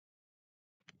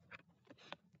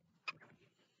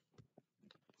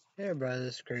Hey everybody,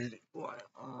 this is Crazy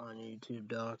on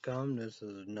YouTube.com. This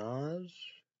is Nas,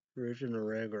 original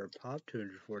regular pop,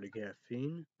 240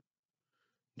 caffeine,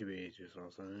 DBH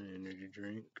also energy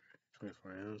drink,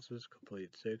 24 ounces, complete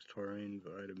 6, taurine,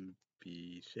 vitamin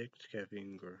B6,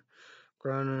 caffeine,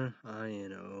 guarana,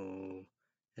 INO,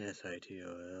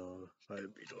 SITOL, vitamin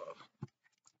B12.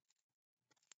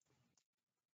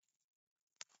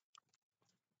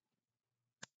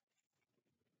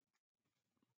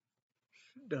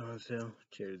 Down sale.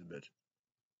 Cheers, bitch.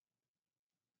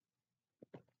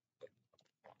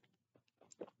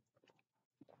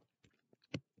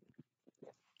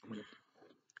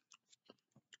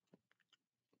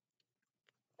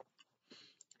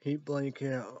 Heat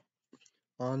blanket,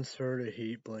 on sort of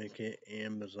heat blanket,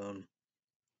 Amazon,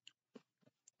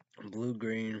 blue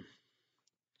green,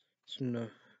 snow.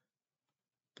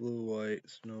 Blue white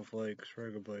snowflakes,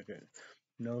 regular blanket,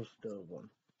 no stove one.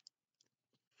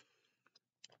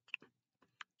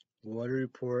 Weather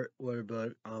report, weather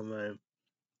bug on my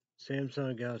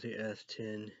Samsung Galaxy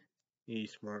S10e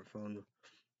smartphone.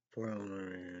 For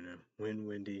wind,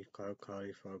 windy,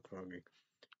 cloudy, fog, foggy.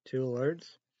 2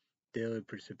 alerts. Daily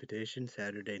precipitation,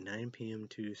 Saturday 9 p.m.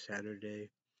 to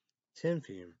Saturday 10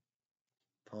 p.m.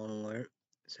 Pollen alert,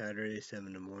 Saturday 7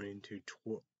 in the morning to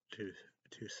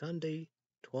Sunday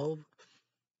 12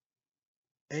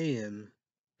 a.m.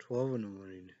 12 in the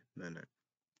morning midnight.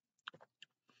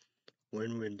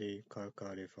 Wind windy,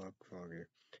 cloudy, fog, foggy.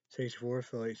 64,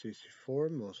 feel like 64,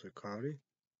 mostly cloudy.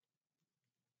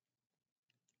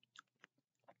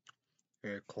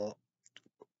 Air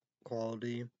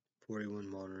quality, 41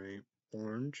 Monterey,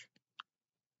 orange.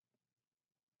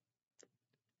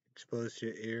 Exposed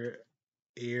to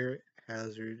air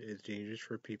hazard is dangerous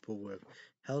for people with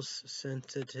health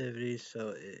sensitivity, so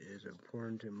it is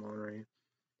important to monitor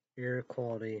air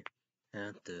quality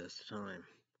at this time.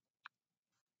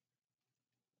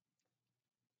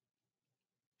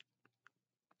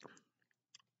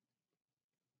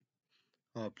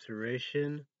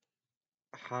 Observation,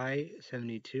 high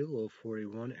 72, low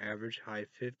 41, average high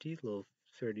 50, low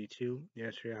 32,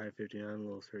 yesterday high 59,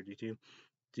 low 32,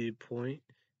 dew point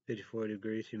 54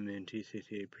 degrees, humidity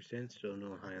 68%, still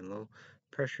no high and low,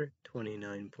 pressure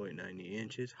 29.90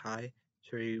 inches, high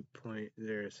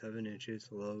 3.07 inches,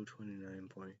 low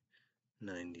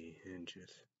 29.90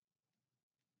 inches.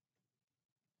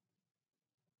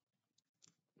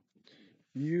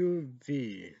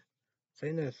 UV,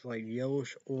 saying that's like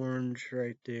yellowish orange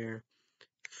right there.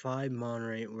 5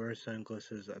 Monterey, wear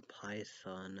sunglasses, a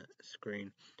Python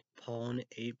screen. Pollen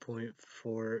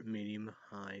 8.4, medium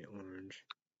high orange.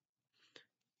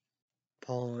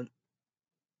 Pollen,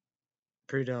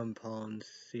 predominant pollen,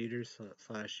 cedar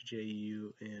 /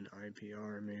 JU and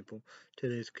IPR maple.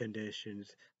 Today's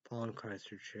conditions, pollen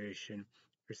concentration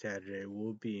for Saturday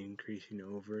will be increasing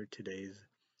over today's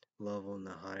level in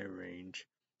the high range.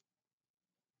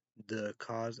 The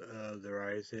cause of the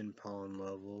rise in pollen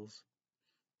levels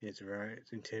is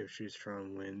rising temperatures,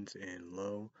 strong winds, and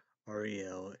low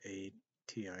RELATIVE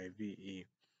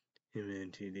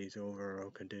humidity. These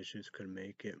overall conditions could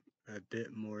make it a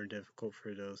bit more difficult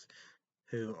for those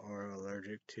who are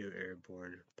allergic to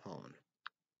airborne pollen.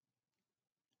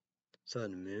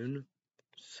 Sun, moon,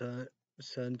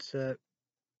 sunset.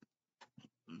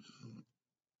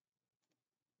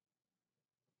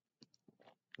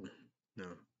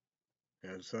 No,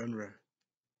 yeah,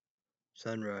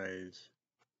 sunrise.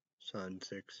 Sun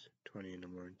 6:20 in the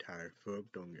morning. Tired,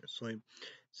 folk, don't get sleep.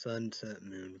 Sunset,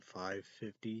 moon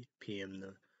 5:50 p.m.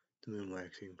 The moon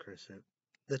waxing crescent.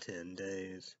 The 10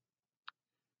 days.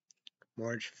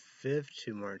 March 5th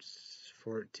to March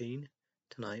 14th.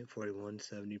 Tonight,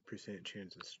 41-70%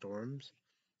 chance of storms.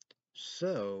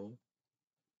 So,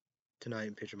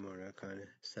 tonight, picture more that kind of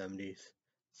 70s.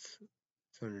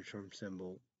 Thunderstorm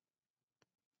symbol.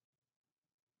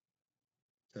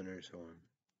 Thunderstorm.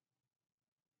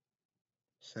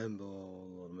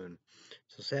 Symbol of the moon.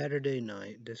 So Saturday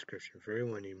night description, very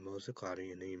windy, mostly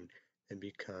cloudy in the evening, then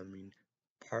becoming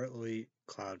partly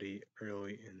cloudy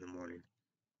early in the morning.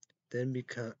 Then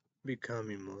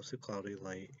becoming mostly cloudy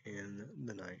late in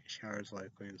the night. Showers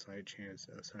likely and slight chance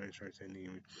of thunderstorms in the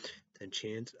evening. Then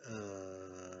chance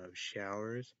of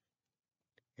showers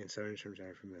and thunderstorms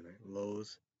after midnight.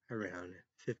 Lows around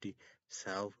 50.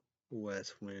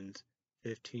 Southwest winds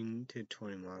 15 to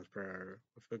 20 miles per hour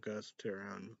with a gust to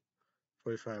around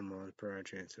 45 miles per hour,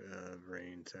 chance of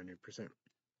rain 70%.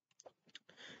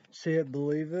 See it,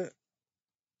 believe it.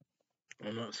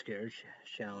 I'm not scared.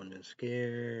 Shallon is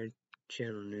scared.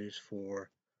 Channel News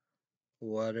 4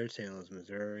 Water, St. Louis,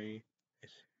 Missouri.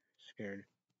 It's scared.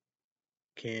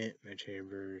 Kent, my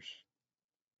Chambers.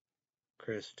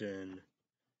 Kristen,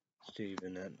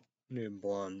 Steven, that new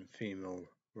blonde female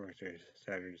worked there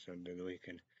Saturday, Sunday, the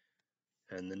weekend.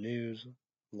 And the news,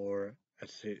 Laura,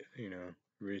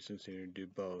 recent senior do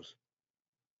both.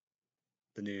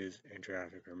 The news and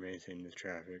traffic are maintaining the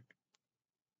traffic.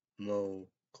 Mo,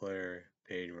 Claire,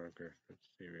 Paige Marker for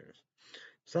CBS.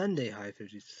 Sunday, high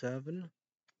 57.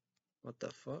 What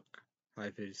the fuck? High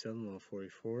 57, low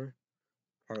 44.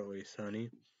 Partly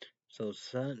sunny. So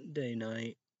Sunday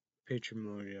night, picture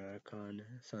mode icon,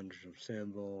 thunderstorm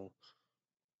symbol.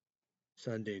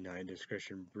 Sunday night,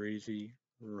 discretion breezy,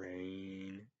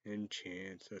 rain, and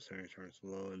chance of thunderstorms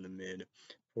low in the mid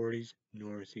 40s,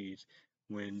 northeast,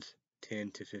 winds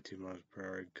 10 to 15 miles per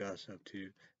hour, gusts up to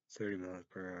 30 miles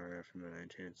per hour after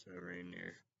midnight, chance of rain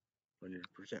near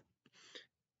 100%.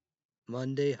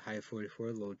 Monday, high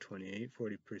 44, low 28,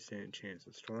 40% chance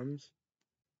of storms.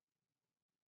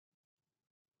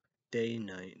 Day,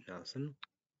 night, nothing.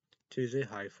 Tuesday,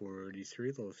 high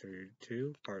 43, low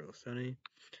 32, partly sunny.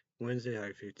 Wednesday,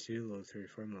 high 52, low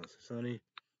 34, mostly sunny.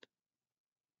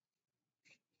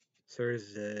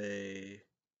 Thursday,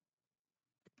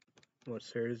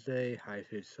 high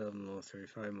 57, low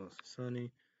 35, mostly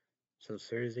sunny. So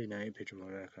Thursday night, picture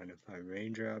mode kind of 5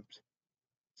 raindrops.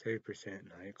 30%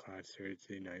 night clouds.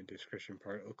 Thursday night, discretion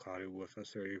partly cloudy with a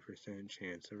 30%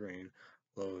 chance of rain.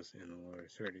 Lows in the lower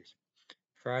 30s.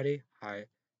 Friday, high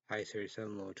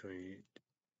 37, low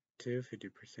 22,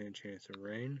 50% chance of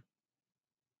rain.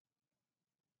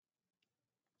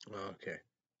 Okay,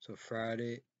 so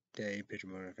Friday day, picture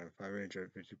mode kind of 5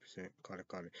 raindrop, 50%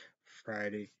 cloudy.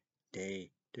 Friday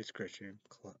day, discretion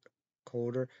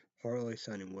colder, partly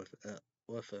sunny with a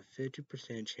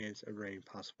 50% chance of rain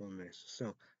possible in Minnesota.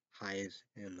 So highs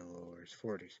in the lower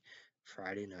 40s.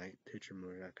 Friday night, picture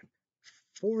mode icon.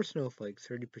 4 snowflakes,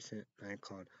 30% night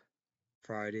cloud.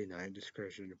 Friday night,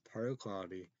 discretion partly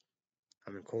cloudy.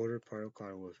 Colder, partly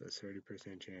cloudy with a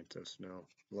 30% chance of snow.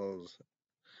 Lows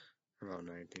around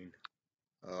 19.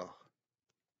 Oh.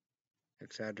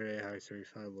 Next Saturday, high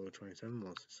 35, low 27,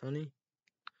 mostly sunny.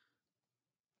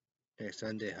 Next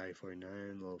Sunday, high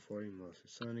 49, low 40, mostly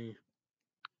sunny.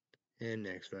 And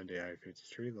next Monday, high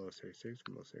 53, low 36,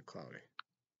 mostly cloudy.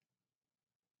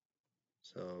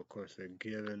 So, of course, the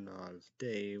given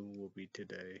day will be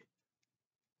today.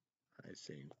 I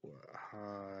think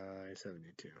high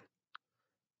 72.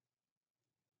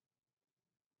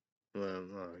 Well,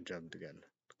 I jumped again.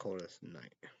 Coldest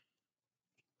night.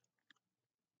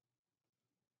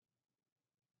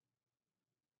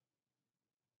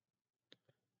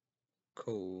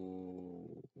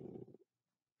 Coldest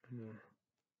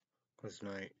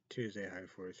night. Tuesday, high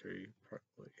 43,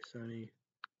 partly sunny.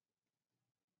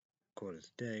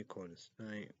 Coldest day, coldest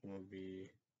night will be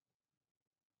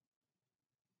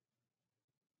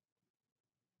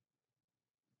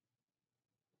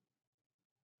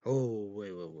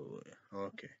wait.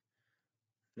 Okay.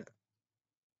 No.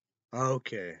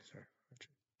 Okay, sorry.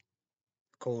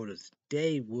 Coldest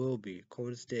day will be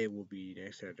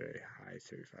next Saturday, high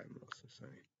 35, mostly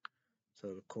sunny.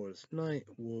 So the coldest night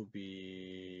will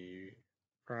be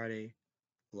Friday,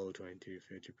 low 22,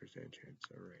 50% chance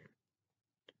of rain.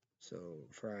 So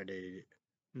Friday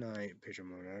night, picture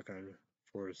mode icon,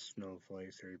 4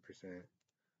 snowflakes, 30%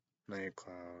 night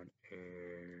cloud,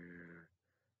 and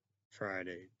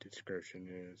Friday description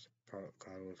is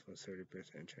cloud with a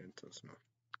 30% chance of snow.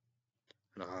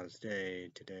 On the hottest day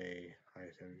today, high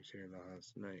 72, the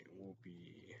hottest night will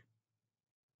be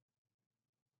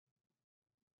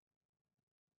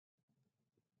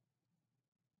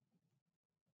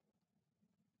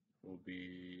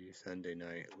Sunday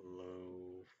night,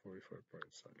 low 44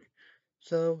 parts sunny.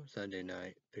 So Sunday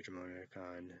night, picture mode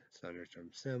icon,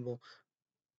 thunderstorm symbol.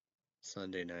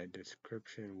 Sunday night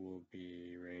description will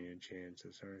be rain and chance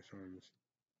of thunderstorms.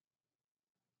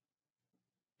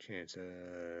 Chance of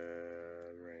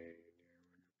rain.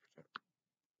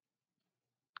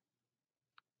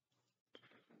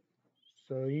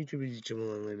 So YouTube is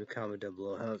YouTube and leave me a comment down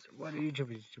below. What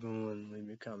YouTube is YouTube and leave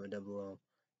me a comment down below.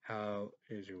 How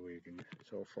is your weekend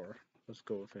so far? Let's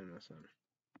go with MSN.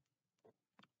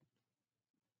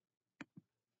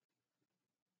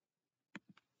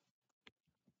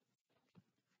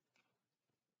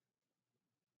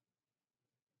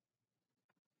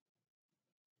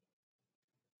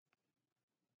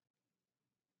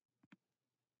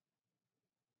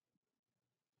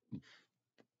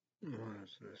 What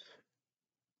is this?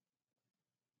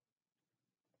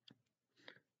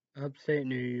 Upstate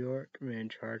New York man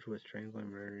charged with strangling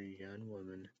and murdering young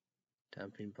woman,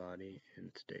 dumping body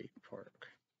in state park.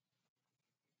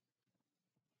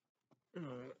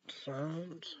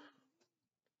 Sounds.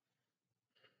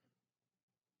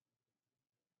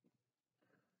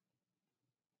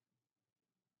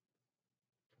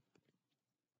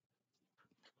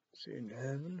 See in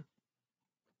heaven.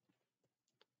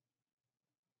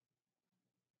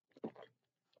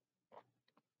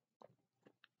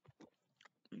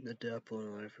 The death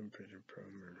and life in prison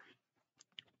program.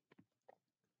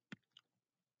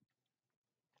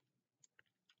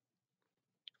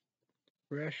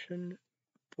 Russian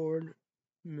Foreign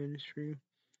Ministry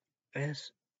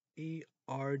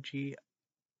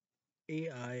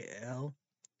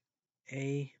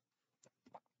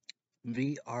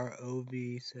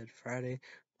SERGIALAVROV said Friday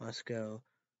Moscow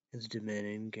is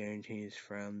demanding guarantees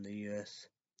from the U.S.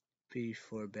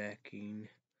 before backing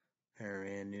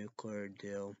Iran nuclear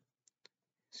deal.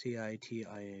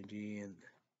 CITING and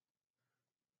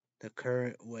the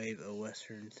current wave of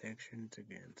Western sanctions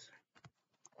against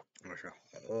Russia.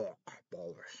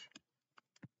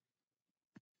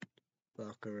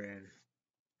 Fuck Iran.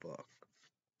 Fuck.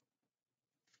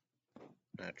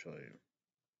 Naturally,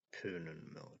 Putin and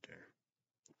the military.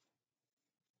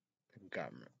 The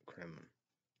government, Kremlin.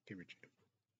 Give it to you.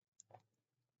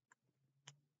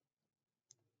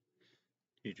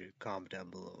 You comment down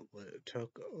below.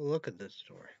 Look at this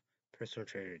story. Personal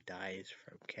trainer dies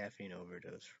from caffeine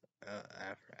overdose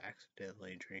after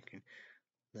accidentally drinking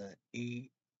the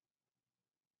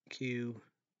EQUIVA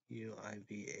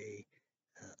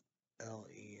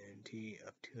LENT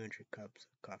of 200 cups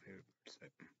of coffee per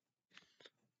second.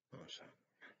 Awesome.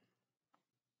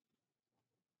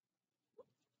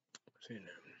 See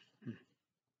that?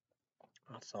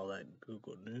 I saw that in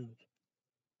Google News.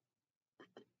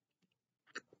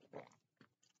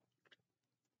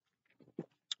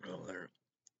 Oh, there.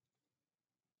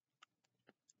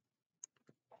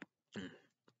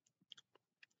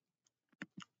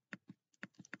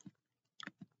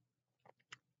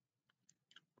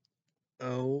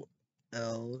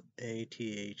 OLATHE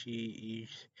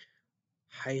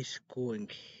high school in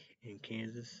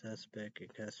Kansas suspect in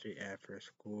custody after a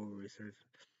school research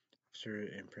officer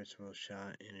and principal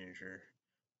shot and injured.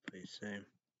 Police say.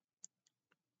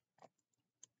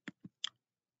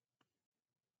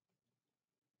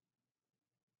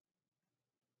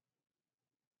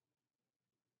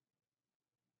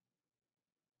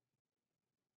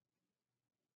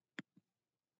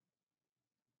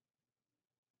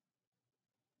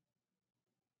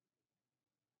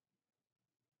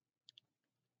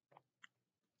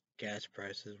 Gas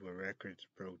prices were records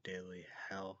broke daily.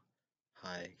 How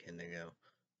high can they go?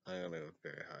 I'm gonna go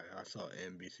very high. I saw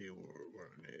NBC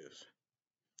World News.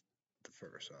 The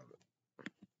first of it.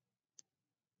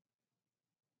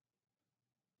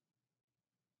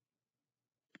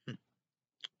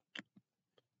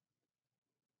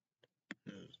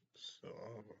 It was so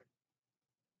awful.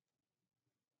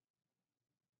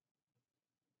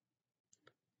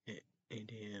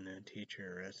 Indiana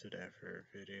teacher arrested after a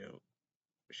video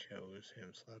shows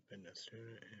him slapping a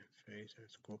student in the face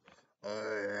at school.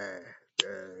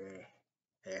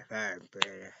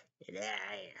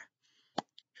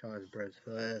 Charles Brett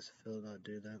Phil not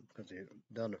do that because he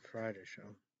done a Friday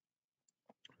show.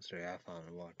 So yeah, I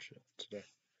finally watched it today.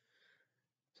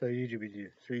 So YouTube, you do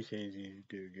 3 things you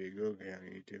do: get go account,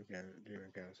 YouTube account, do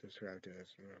account, subscribe to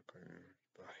us,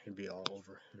 it'd be all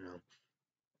over,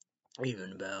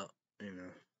 Even about,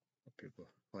 people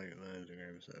like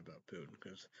Instagram said about Putin,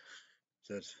 because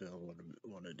that's Phil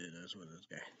want to do this with this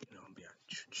guy, be like,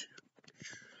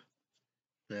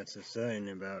 that's the saying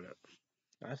about it.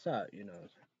 I thought, I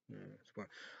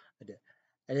did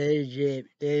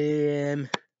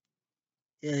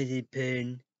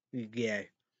Putin, yeah.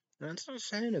 That's what I'm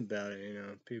saying about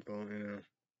it, people,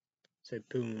 say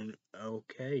Putin,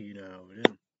 okay, with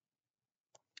him.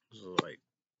 So, like,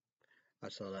 I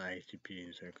saw the ITP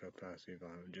and said, Capacity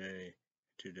Volume J,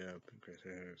 2 and Chris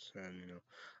Harris said,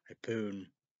 like Putin,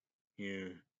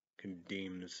 can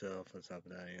deem himself on top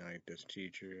of that, like this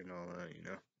teacher and all that,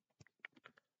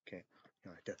 Okay,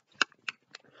 like that.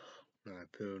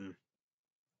 Like Putin,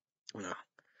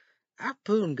 how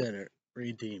Putin gonna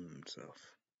redeem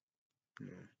himself?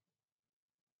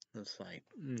 It's like,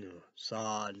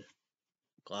 Saad,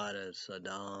 Gladys,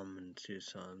 Saddam, and 2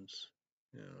 sons,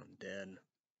 dead.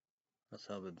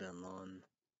 Osama bin Laden.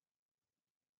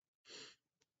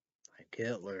 Like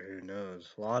Hitler, who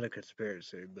knows? A lot of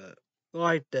conspiracy, but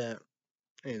like that,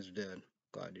 he's dead.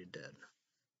 Glad he's dead.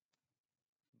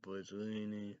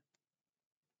 Mussolini.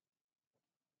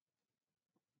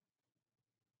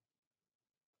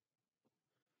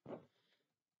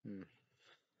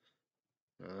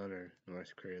 Other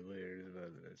North Korean leaders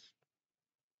about this.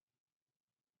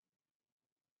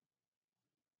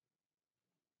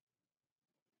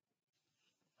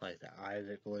 Like the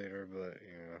Isaac leader, but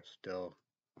still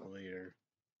a leader.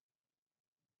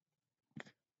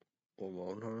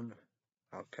 Bolonhorn.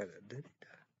 Al Qaeda did he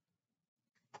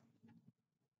die?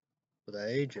 Well,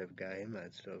 the Egypt guy, he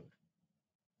might still.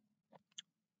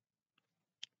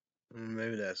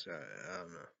 Maybe that's right. I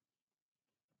don't know.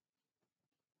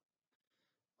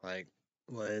 Like,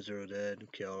 what Israel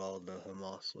did, killed all the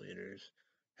Hamas leaders.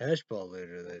 Hezbollah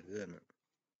leader, they didn't.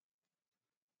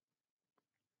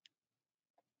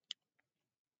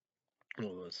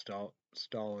 What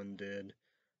Stalin did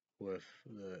with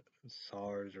the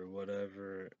SARS or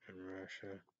whatever in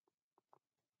Russia.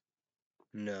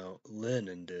 No,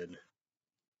 Lenin did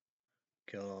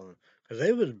kill all them. Because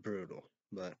they was brutal,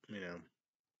 but,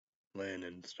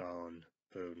 Lenin, Stalin,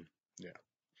 Putin, yeah.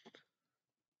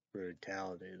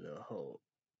 Brutality, the whole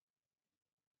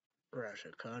Russia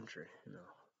country,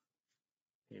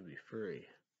 he'd be free.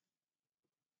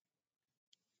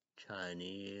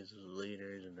 Chinese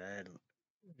leaders, bad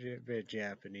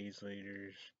Japanese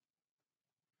leaders,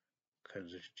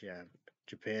 because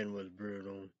Japan was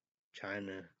brutal.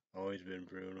 China always been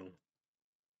brutal.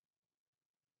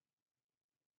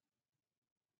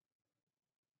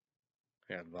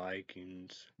 Yeah,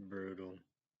 Vikings, brutal.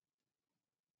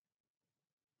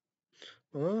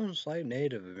 Well, it's like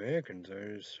Native Americans.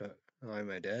 Like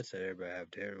my dad said, everybody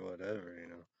have terror, whatever,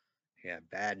 Yeah,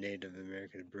 bad Native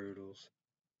American brutals.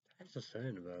 That's the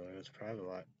thing about it. It's probably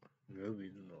like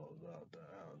movies and all about that,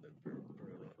 how they're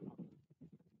brutal.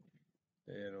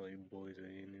 Italy,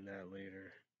 Boise, and that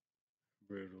later.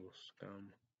 Brutal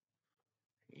scum.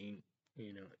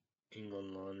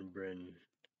 England, London, Britain,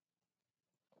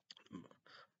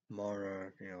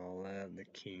 monarch, all that, the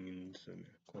kings and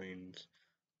the queens.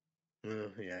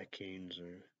 Well, yeah, kings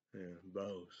are,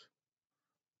 both.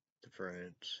 The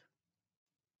French.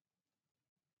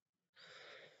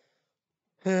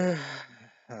 I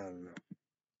don't know.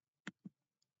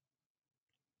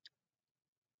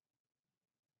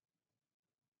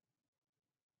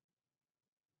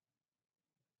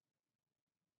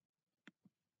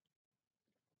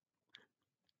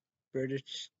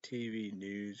 British TV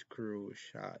news crew was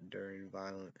shot during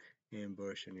violent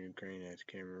ambush in Ukraine as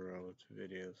camera rolls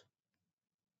videos.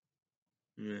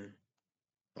 Yeah,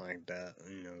 like that.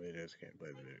 Videos can't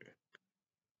play video.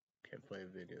 Can't play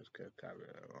videos because copyright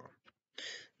at all.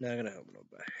 Not gonna help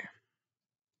nobody.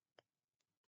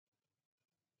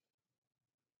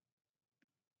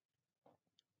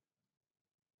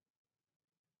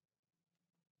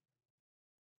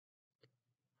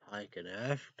 Like in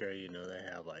Africa, they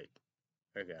have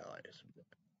they got some,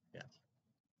 yeah,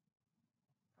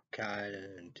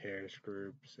 Al-Qaeda and terrorist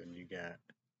groups, and you got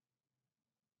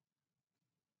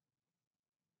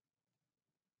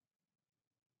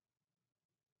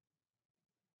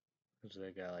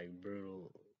they got like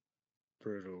brutal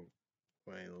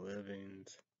way of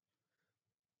livings.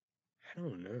 I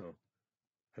don't know,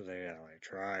 cause they got like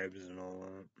tribes and all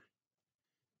that.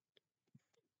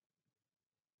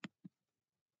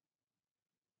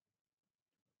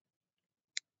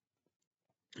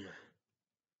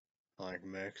 Like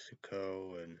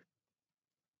Mexico, and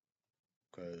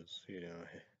because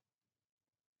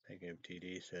I think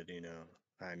MTD said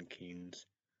Latin Kings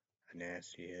a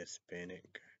nasty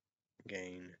Hispanic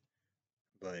gang,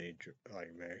 but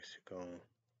like Mexico,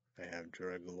 they have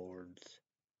drug lords.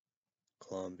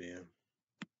 Colombia,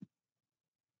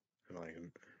 and like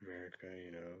America,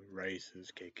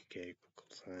 races, KKK, Ku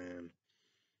Klux Klan,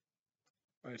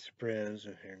 white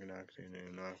supremacists, and Nazis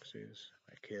and Nazis,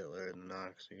 like Hitler and the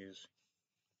Nazis.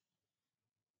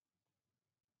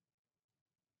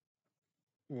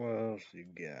 What else you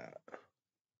got?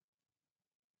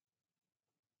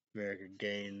 American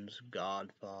Games,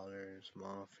 Godfathers,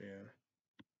 Mafia.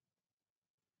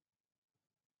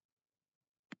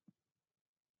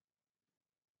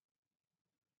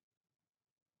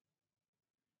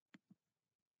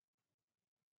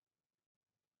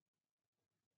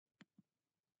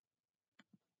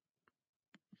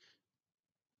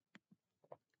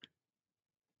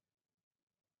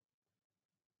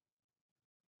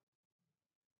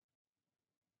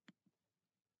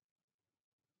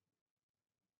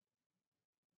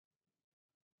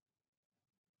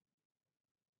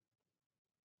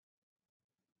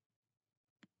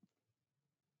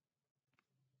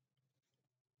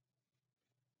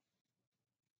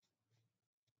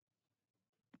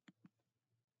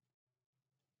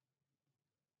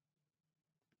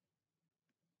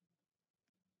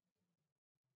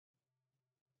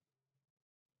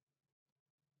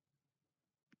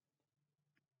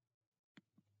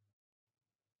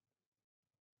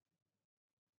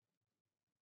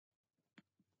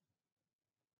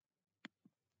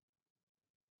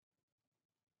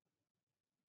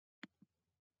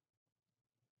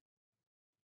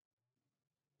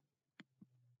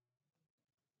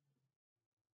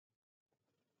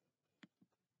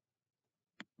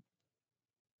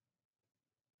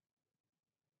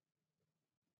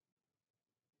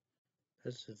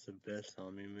 This is the best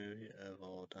zombie movie of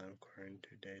all time according to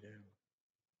Data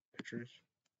Pictures.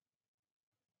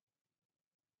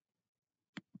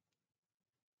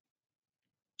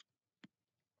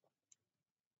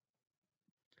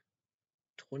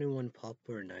 21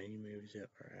 popular 90 movies that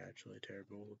are actually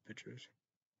terrible with pictures.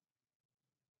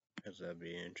 Because that'd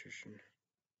be interesting.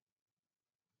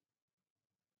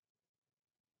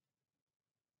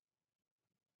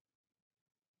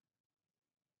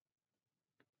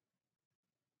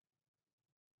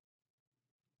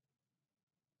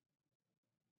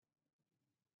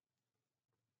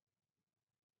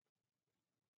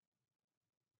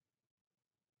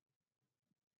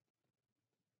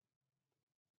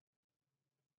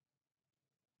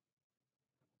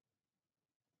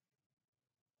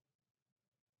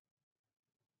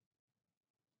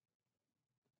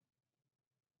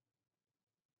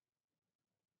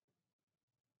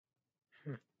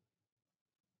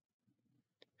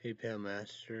 PayPal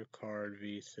MasterCard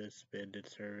Visa suspended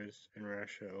service in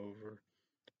Russia over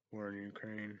war in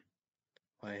Ukraine.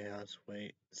 White House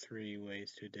 3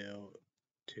 ways to deal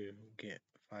to get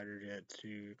fighter jets to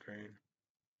Ukraine.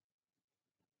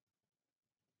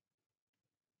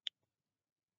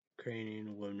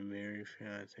 Ukrainian woman married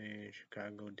fiancé in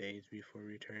Chicago days before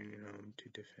returning home to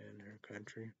defend her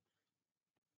country.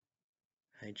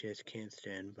 I just can't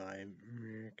stand by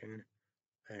American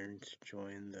veterans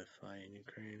join the fight in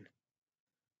Ukraine.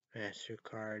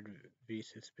 MasterCard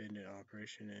Visa suspended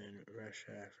operation in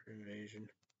Russia after invasion.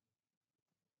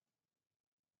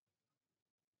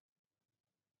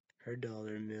 Her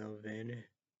dollar mill vanished.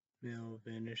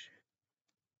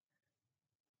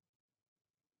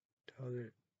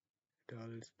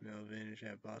 Dollar's mill vanished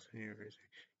at Boston University.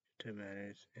 She took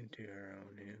matters into her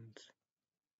own hands.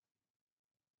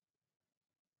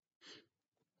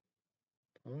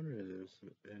 I wonder if this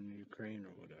is in Ukraine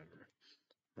or whatever.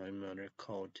 My mother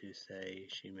called to say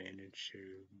she managed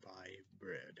to buy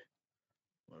bread.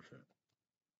 What's it?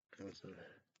 That's a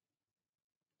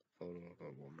photo of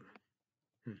a woman.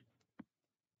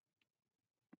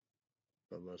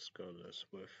 But let's go this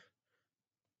with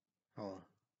all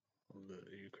the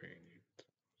Ukrainians.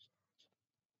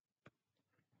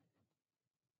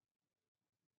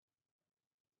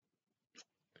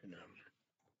 And,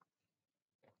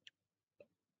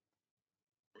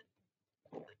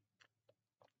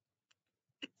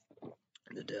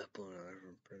 the death penalty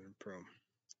from President Trump.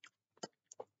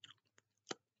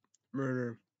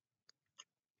 Murder.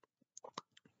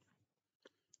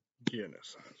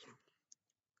 Genocide.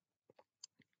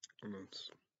 And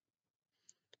it's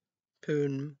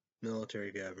Putin,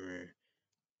 military government,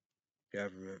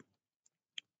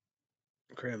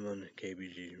 Kremlin,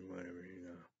 KBG, whatever,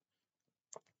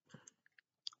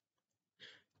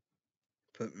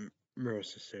 Put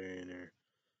Marissa Siri in there.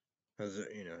 As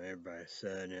everybody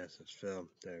said, yes, it's Phil.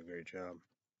 Did a great job.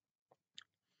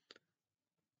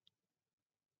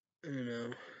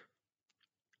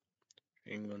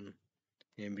 England,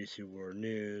 NBC World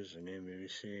News, and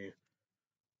NBC.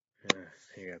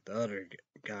 You got the other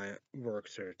guy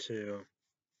works there too.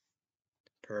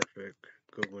 Perfect,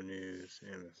 Google News,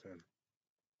 Amazon.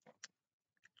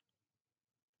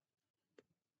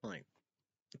 Like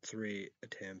 3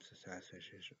 attempts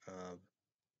assassination of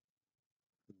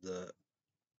the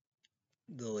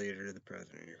leader of the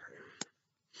president of Ukraine.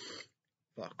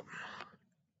 Fuck them.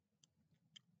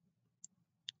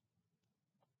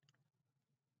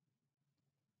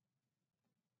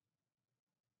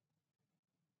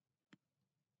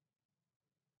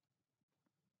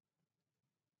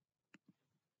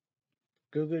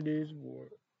 Google News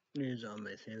on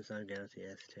my Samsung Galaxy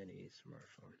S10e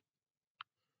smartphone.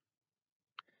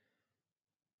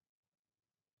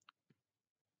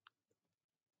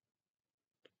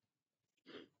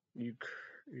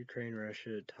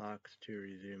 Ukraine-Russia talks to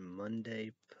resume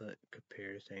Monday put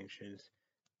compare sanctions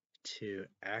to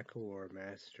Accor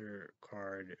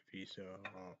MasterCard Visa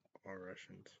all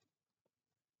Russians.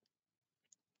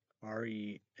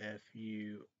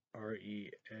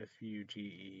 REFUGES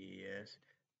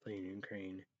playing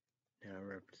Ukraine now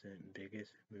represent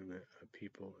biggest movement of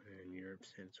people in Europe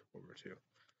since World War II.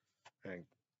 Like,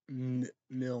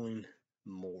 million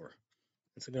more.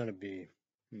 It's gonna be,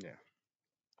 yeah.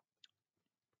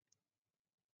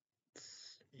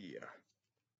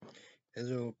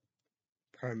 Israel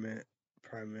Prime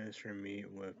Minister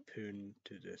meet with Putin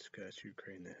to discuss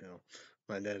Ukraine the Hill.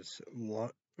 My dad's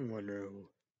wondering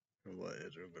what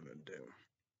Israel gonna do.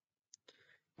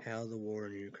 How the war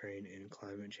in Ukraine and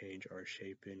climate change are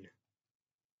shaping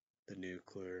the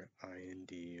nuclear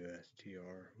INDUSTRY.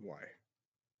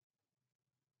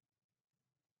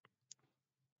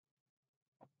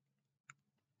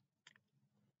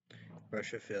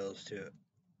 Russia fails to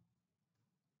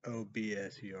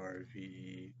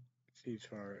OBSERVE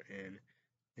ceasefire and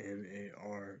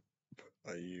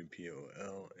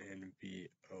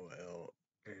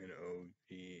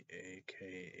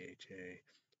MARIUPOLNVOLNOVAKHA,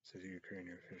 says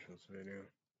Ukrainian officials video.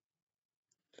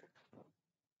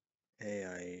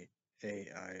 AIRB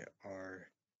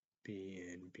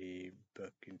and B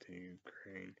bookings in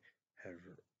Ukraine have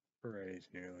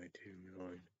raised nearly $2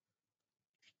 million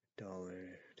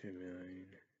in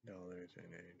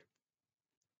aid.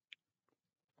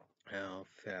 How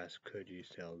fast could you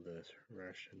sell this?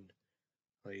 Russian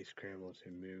police scramble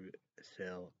to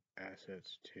sell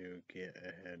assets to get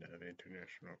ahead of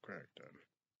international crackdown.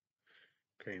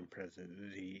 Ukraine President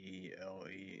Zelensky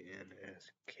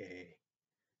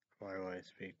YY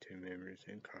speak to members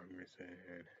in Congress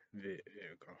and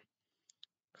video call.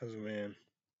 Cause man,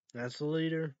 that's the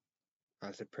leader.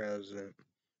 That's the president.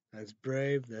 That's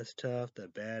brave. That's tough.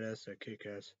 That's badass. That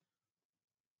kick-ass.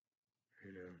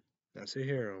 You know, that's a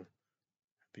hero.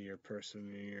 Be your person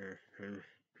of the year. And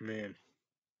man,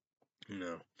 you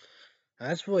know,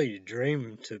 that's what you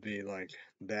dream to be like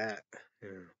that. You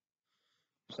know,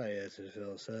 say as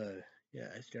Phil said. Yeah,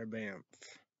 it's your bamf.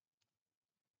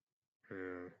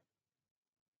 Yeah.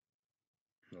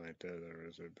 Like that, there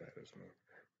is a baddest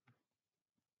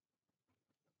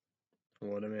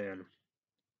one. What a man.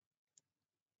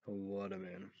 What a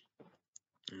man.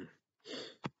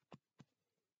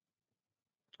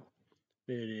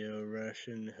 Video,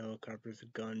 Russian helicopter's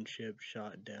gunship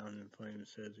shot down in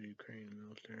flames, says Ukraine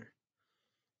military.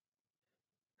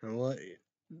 And what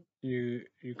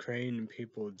Ukraine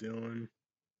people doing,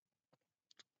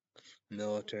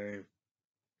 military,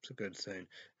 it's a good thing.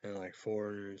 And like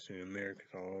foreigners and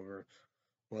Americans all over,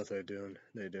 what they're doing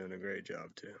a great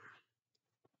job too.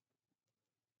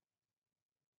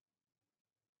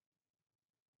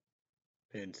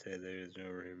 And say there is no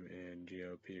room in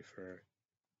GOP for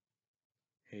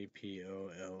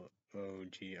APOLOGISTS,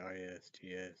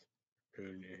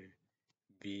 Putin, and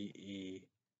VEILED,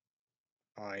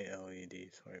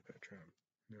 swipe at Trump.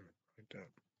 No, like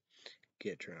that.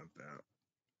 Get Trump out.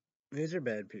 These are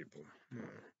bad people. No.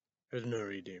 There's no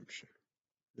redemption.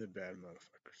 They're bad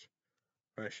motherfuckers.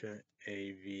 Russia,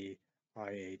 AVIATIN,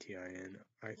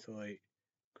 isolate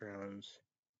grounds,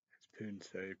 as Putin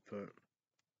said, but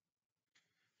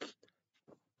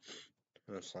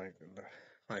it's like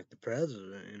the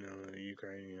president, you know,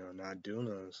 Ukraine, you know, not doing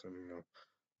this and, you know,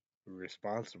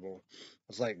 responsible.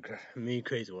 It's like me,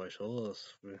 Crazy White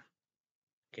Souls,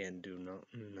 can't do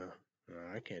nothing. No,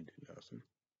 I can't do nothing.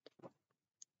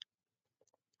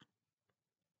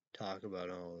 Talk about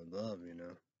all the above, you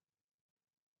know.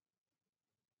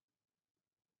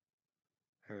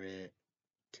 Alright,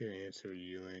 to answer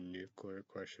UN nuclear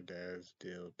question as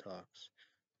deal talks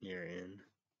near end.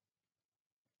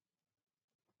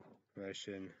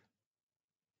 Russian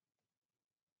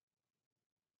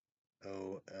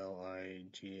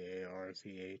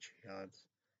OLIGARCH yachts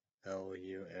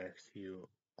LUXURY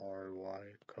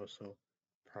coastal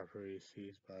property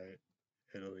seized by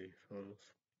Italy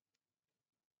photos.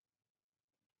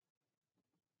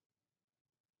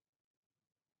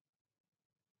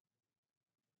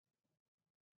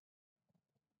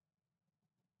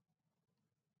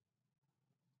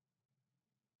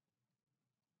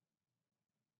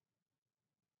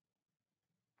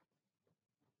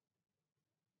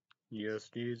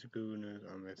 US News, Google News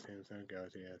on my Samsung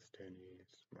Galaxy S10e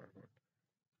smartphone.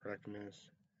 Brightness,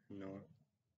 no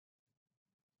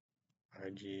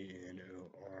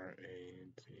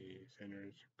IGNORANC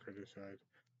centers criticize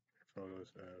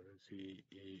photos of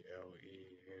ZELE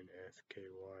and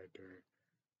SKY during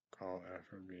call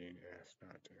after being asked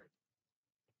not to.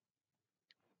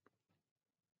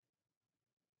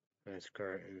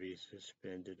 NASCAR Envy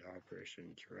suspended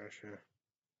operations Russia.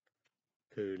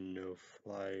 Putin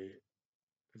no-fly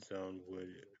zone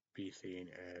would be seen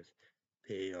as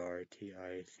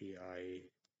PARTICIPATIN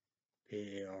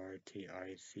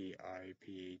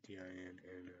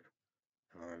and an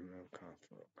arm of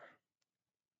conflict.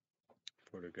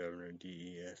 For the governor,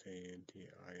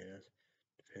 DESANTIS,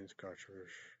 defense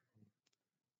controversy,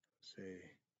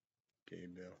 say gay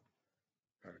bill,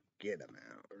 or get him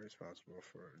out, responsible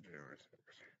for January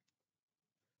 6th.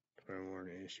 21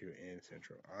 issue in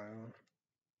Central Iowa.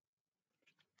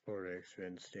 Florida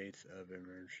extends states of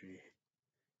emergency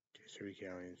to 3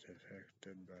 counties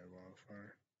affected by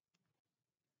wildfire.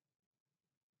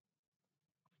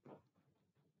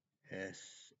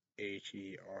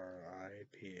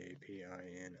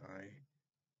 SHERIPAPINI,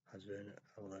 husband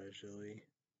allegedly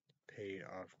paid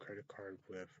off credit card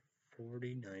with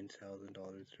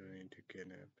 $49,000 to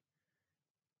kidnap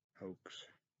hoax.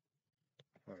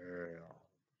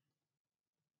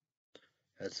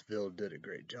 Sville did a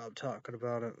great job talking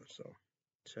about it, so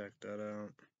check that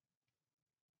out.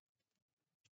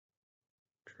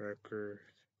 Trucker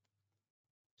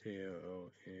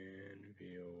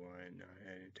TONVOY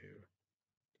 982.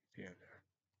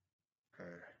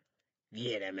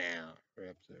 Get him out.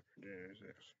 Reps it for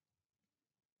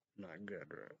not good,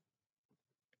 right?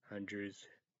 Hundreds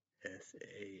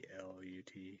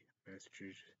SALUT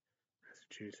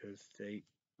Massachusetts State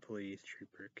Police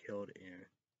trooper killed in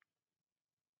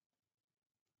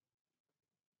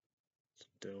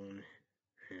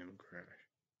Stoneham crash.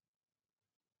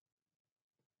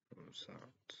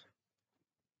 Sounds.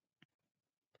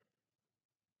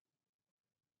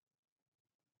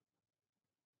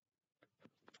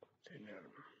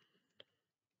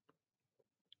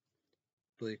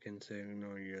 Blinken saying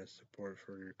no U.S. support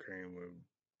for Ukraine with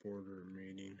border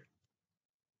meeting.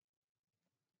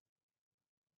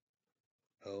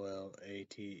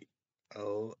 OLATHE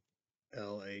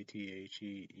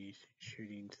East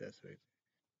shooting suspect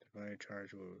divided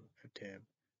charge with attempt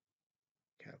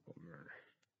capital murder.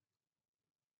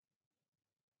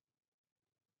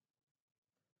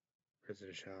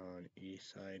 President shot on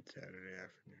East Side Saturday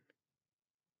afternoon.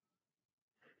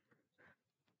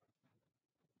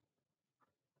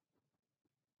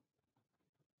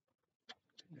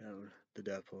 The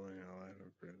death penalty in Alabama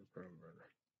for the murder.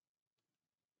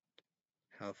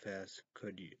 How fast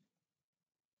could you?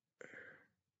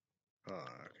 Oh,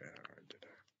 okay,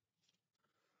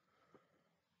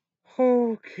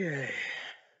 alright, okay.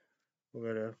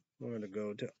 We're gonna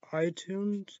go to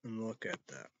iTunes and look at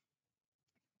that.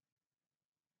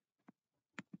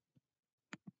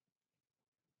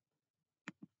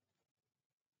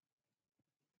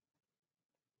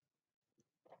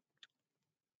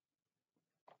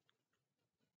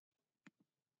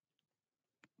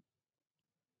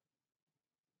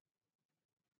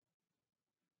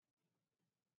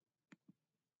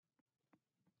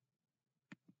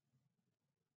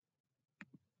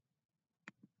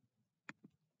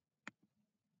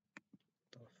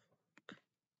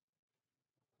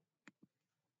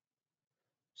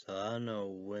 So I don't know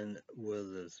when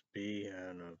will this be. I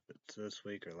don't know if it's this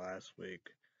week or last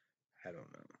week. I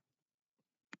don't know.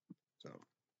 So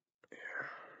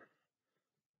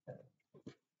yeah.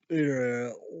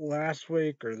 Either last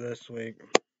week or this week.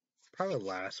 Probably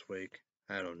last week.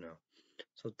 I don't know.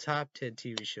 So top 10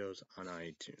 TV shows on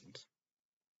iTunes.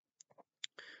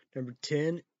 Number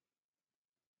 10,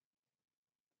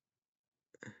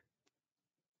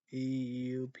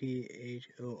 EUPHORIA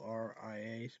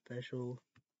Special.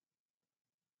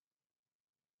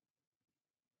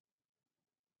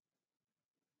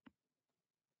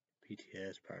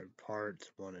 BTS Private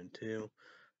Parts 1 and 2.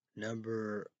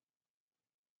 Number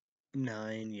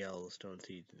 9, Yellowstone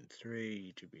Season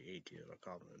 3. YouTube 18.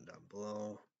 Comment down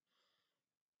below.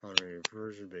 Unrated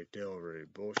version, big deal, already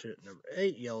bullshit. Number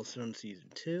 8, Yellowstone Season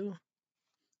 2.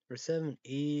 Number 7,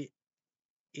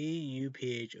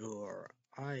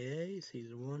 EUPHORIA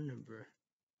Season 1. Number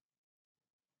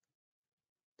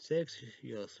 6,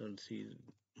 Yellowstone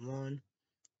Season 1.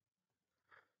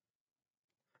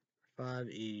 5,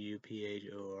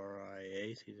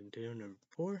 EUPHORIA Season 2. Number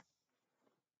 4.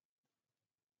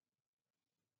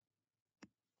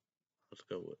 Let's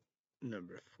go with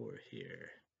number 4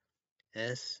 here.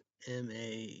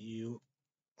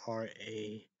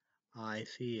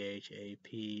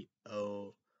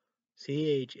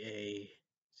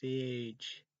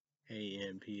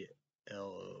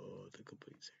 the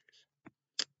complete series.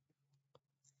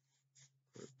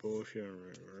 Bullshit.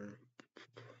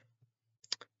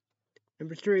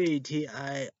 Number 3,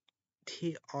 TRIGU,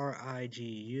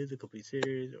 the complete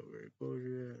series. Over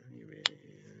bullshit.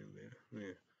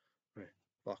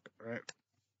 Fuck it, right?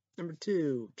 Number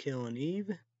 2, Killing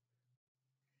Eve.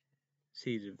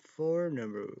 Season 4.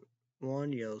 Number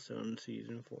 1, Yellowstone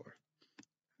Season 4.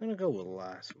 I'm gonna go with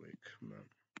last week.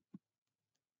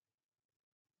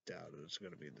 Doubt it's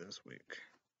gonna be this week.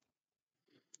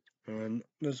 And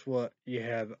that's what you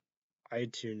have.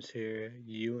 iTunes here.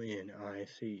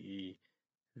 UNICEF.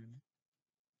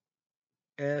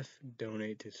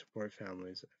 Donate to support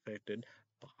families affected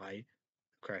by the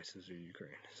crisis in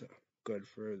Ukraine. So good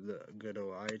for the good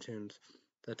old iTunes.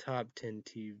 The top 10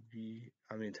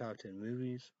 top 10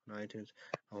 movies on iTunes.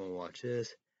 I want to watch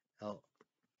this.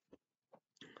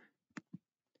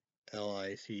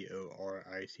 LICORICE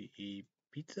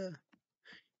pizza.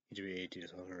 HB 18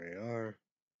 is on radar.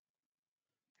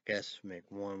 Guess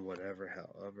make one whatever,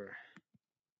 however.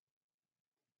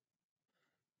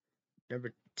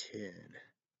 Number 10.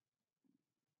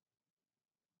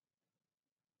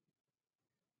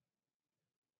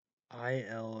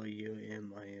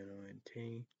 ILUMINONT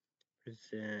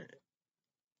present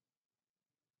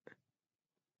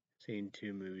Scene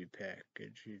 2 movie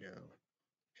package,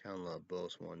 Download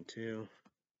both 1, 2.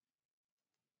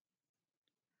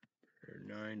 For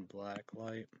 9, black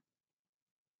light.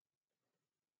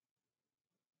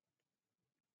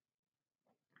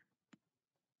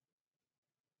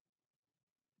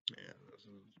 Yeah, this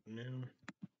is new.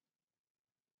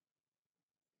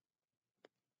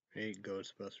 8,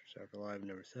 Ghostbusters Afterlife.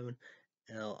 Number 7,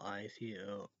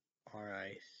 LICORICE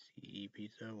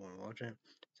Pizza. Wanna watch it?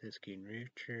 6, King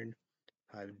Richard.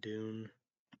 5, Dune.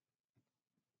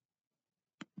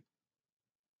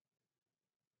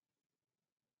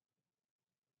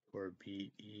 4,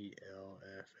 BELFAST.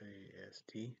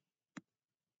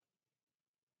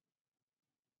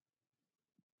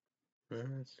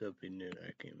 That's something new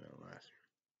that came out last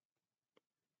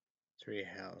year.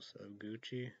 3, House of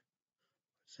Gucci.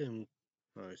 Assume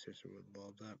my sister would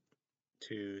love that.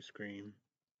 2, Scream.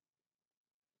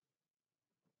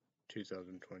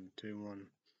 2022 one.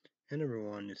 And number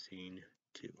 1 is Scene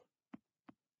 2.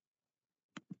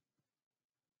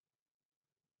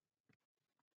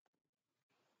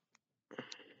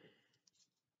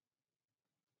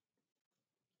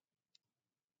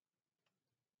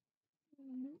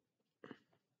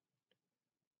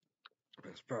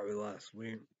 That's probably last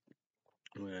week.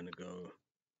 We had to go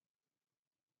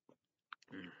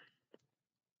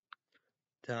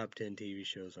top 10 TV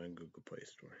shows on Google Play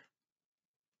Store.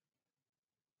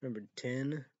 Number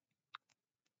 10,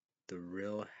 The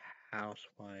Real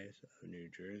Housewives of New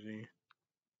Jersey.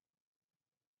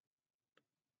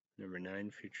 Number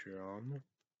 9, Futurama.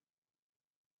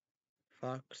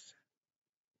 Fox.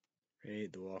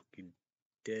 8, The Walking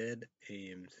Dead,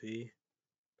 AMC.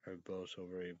 Are both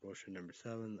over a bullshit. Number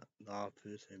 7, The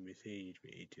Office, NBC,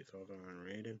 HBO 2000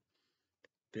 unrated.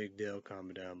 Big Deal,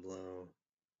 comment down below.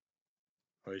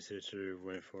 My sister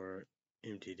went for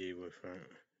MTD with front.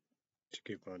 She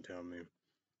keep on telling me,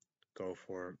 go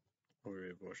for it.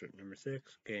 Overrated bullshit. Number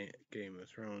 6, Game of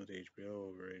Thrones,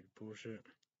 HBO, overrated bullshit.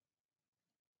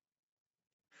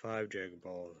 5, Dragon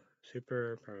Ball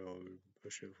Super, probably overrated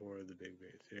bullshit. 4, The Big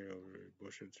Bang Theory, overrated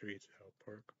bullshit. 3, South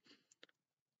Park.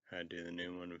 I had to do the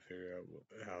new one and figure out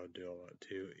how to do all that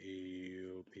too.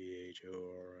 EUPHORIA.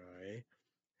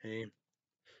 Hey,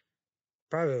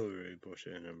 probably overrated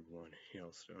bullshit. And number 1,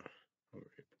 Yellowstone,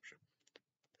 overrated bullshit.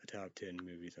 The top 10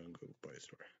 movies on Google Play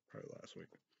Store, probably last week.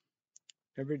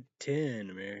 Number 10,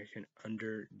 American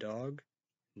Underdog.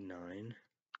 9,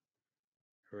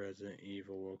 Resident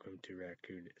Evil, Welcome to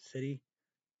Raccoon City.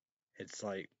 It's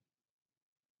like,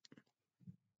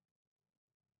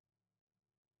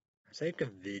 it's like a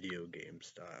video game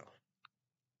style.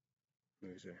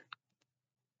 What is it?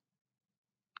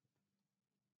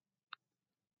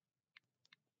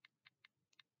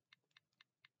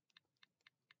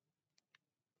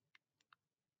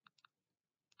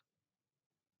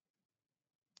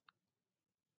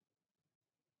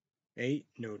 Eight,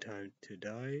 No Time to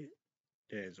Die.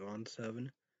 Days 1,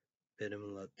 7.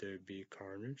 Venom, Let There Be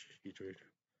Carnage. Usually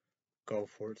go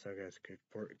for it, so I guess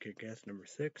kick ass. Number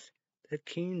 6, The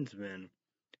Kingsman.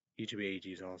 YouTube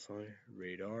AG's also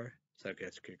Radar. So I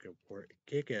guess kick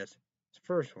ass. It's the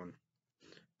first one.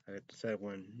 I got the second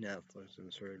one, Netflix, and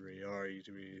the third Radar.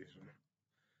 YouTube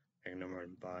I can no more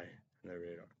than buy the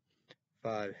Radar.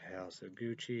 5, House of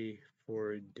Gucci.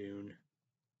 4, Dune.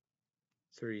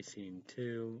 3, Scene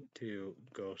 2. 2,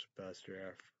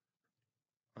 Ghostbuster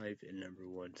Afterlife. And number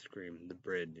 1, Scream, the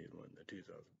brand new one, the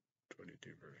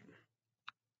 2022 version.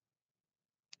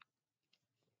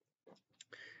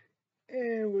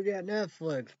 And we got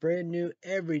Netflix, brand new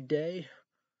every day.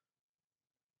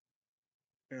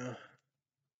 Put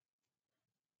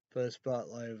a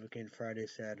spotlight again Friday,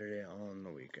 Saturday, on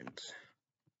the weekends.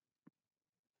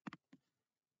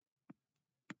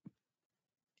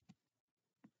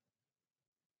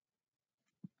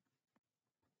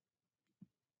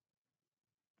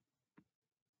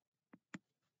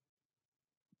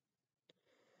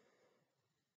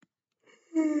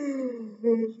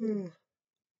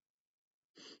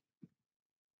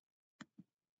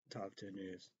 Top 10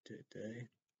 news today.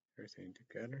 Everything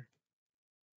together.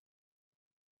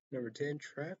 Number 10,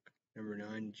 Trek. Number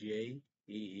 9, JEENH.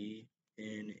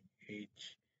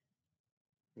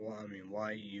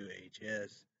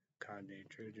 YUHS. Conde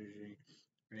Trilogy.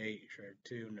 8, Shrek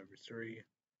 2. Number 3,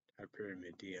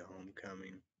 Pyramid D,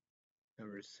 Homecoming.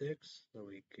 Number 6, The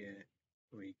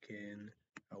Weekend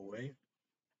Away.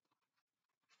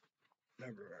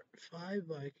 Number 5,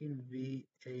 Viking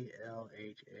VALHALA.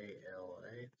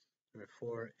 Number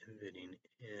 4, Inviting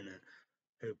in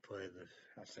who play the,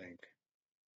 I think,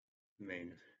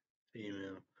 main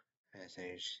female. I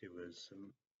think she was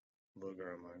some little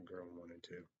girl my girl wanted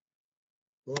to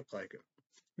look like it.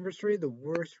 Number 3, the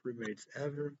worst roommates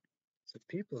ever. So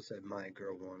people said my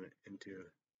girl wanted into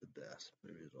the best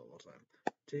movies of all time.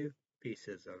 2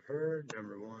 pieces of her.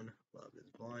 Number 1, Love is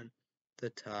Blind. The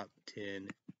top 10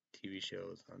 TV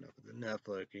shows on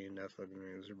Netflix. Netflix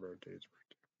movies or birthdays.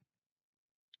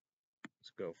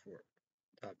 Let's go for it.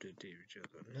 Top 10 TV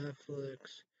shows on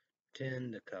Netflix.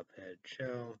 10, The Cuphead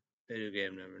Show. Video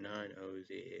game number 9,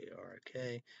 Ozark.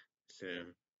 So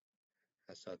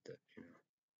I thought that,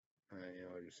 my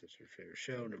older sister's favorite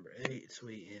show. Number 8,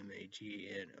 Sweet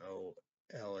Magnolas.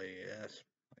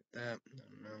 Like that. I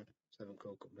don't know. 7,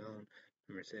 Coco Melon.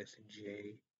 Number 6,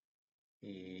 JENYUHS.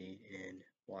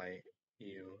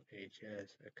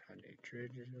 A Kanye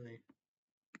Trilogy.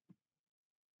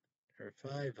 Number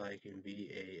 5, Viking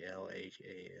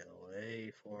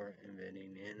VALHALA. 4,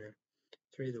 Inventing Anna.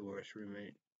 3, The Worst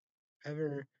Roommate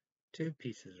Ever. 2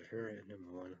 Pieces of Her. And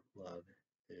number 1, Love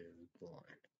is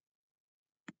Blind.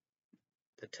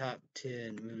 The top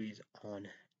 10 movies on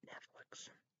Netflix.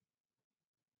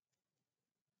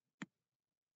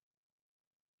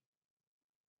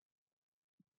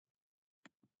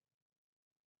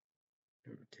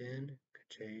 Number 10,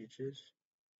 Contagious.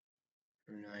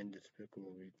 Number 9,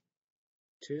 Despicable Me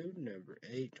 2. Number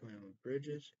 8, 21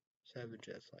 Bridges. 7,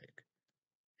 Just Like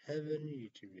Heaven.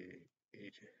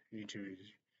 YouTube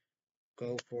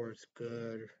Go Forrest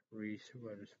Good. Reese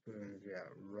Witherspoon. Yeah,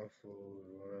 Ruffles,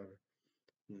 whatever.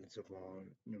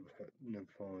 Napoleon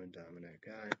Dominant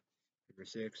Guy. Number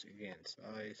 6, Against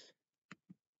Ice.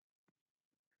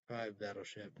 5,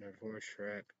 Battleship. Number 4,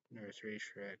 Shrek. Number 3,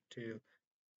 Shrek 2.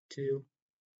 2,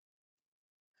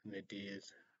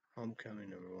 Medea's Homecoming.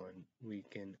 Number 1,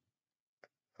 Weekend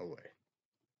Away.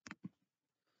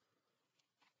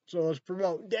 So let's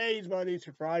promote days, Monday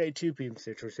through Friday, 2 p.m.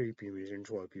 Central, 3 p.m. Eastern,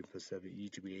 12 p.m. Pacific,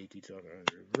 YouTube 18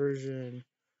 version.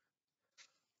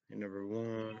 And number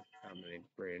 1, I'm going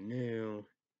brand new.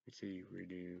 Let's see,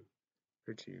 redo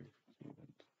for 2 seasons.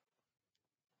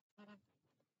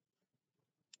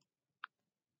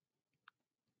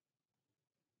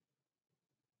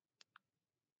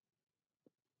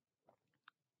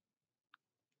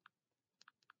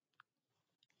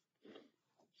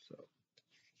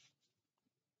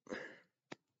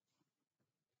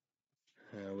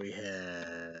 So we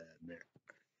had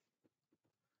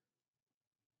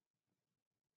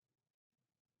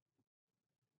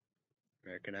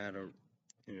American Idol,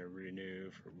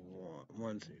 renew for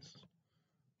one season.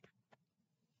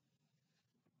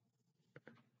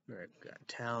 American Got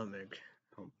Talent,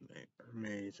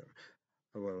 Amazing.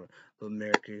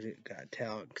 America's Got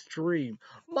Talent Extreme.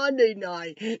 Monday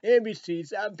night, NBC,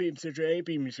 7 p.m. Central, 8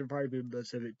 p.m. Eastern, 5 p.m.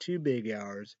 Pacific, 2 big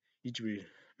hours. Each week,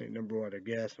 number 1, I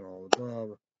guess, and all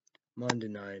above. Monday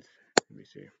night,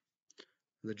 NBC.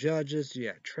 The judges, you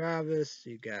got Travis,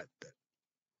 you got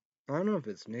I don't know if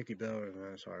it's Nikki Bella or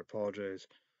not, so I apologize.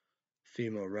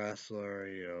 Female wrestler,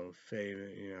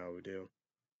 famous, we do.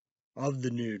 Of the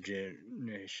new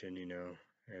generation,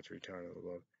 after return of the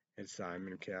love. It's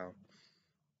Simon Cowell.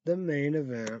 The main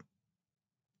event,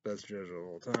 best judge of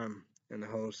all time, and the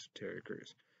host, Terry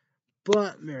Crews.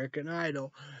 But American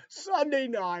Idol, Sunday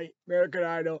night, American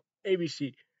Idol,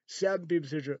 ABC, 7 p.m.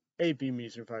 Central, 8 p.m.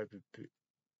 Eastern, 5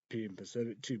 p.m.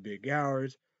 Pacific, 2 big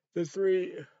hours. The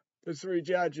three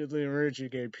judges, Liam Richie,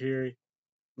 Gay Peary,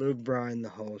 Luke Bryan, the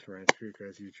host, Ryan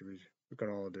Streetgrass, YouTubers. We can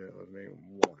all do it. Let's make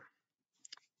one.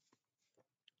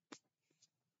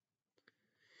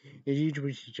 In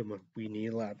YouTubers teach them we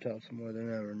need laptops more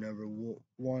than ever. Number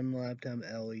 1, laptop,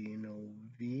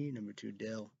 Lenovo. Number 2,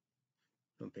 Dell.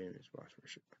 No payment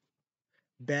sponsorship.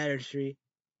 Battery.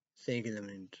 Thanking them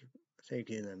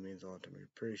means a lot to me.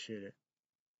 Appreciate it.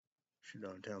 Should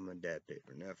don't tell my dad paid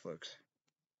for Netflix.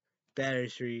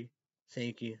 Battery.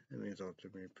 Thank you. That means a lot to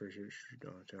me. Appreciate it. Should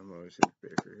don't tell my always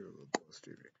pay for Hulu Plus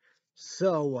TV.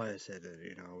 So why I said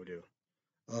that, I would do.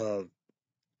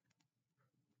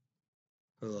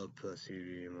 Hulu Plus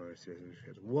TV and my sisters.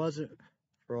 Because it wasn't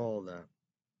for all that.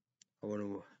 I want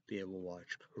to be able to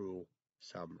watch Cruel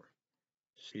Summer.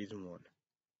 Season 1.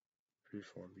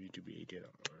 Freeform YouTube 18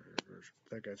 version.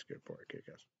 That guy's good for it,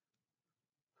 kick-ass.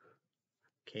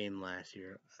 Came last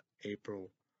year,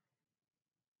 April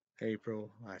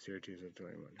last year,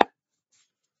 2021.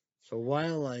 So why I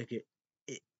like it,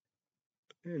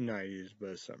 not used, but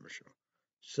a summer show.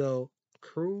 So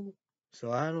Cruel.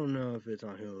 So I don't know if it's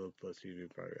on Hulu Plus TV.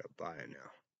 Probably gotta buy it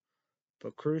now.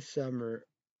 But Cruel Summer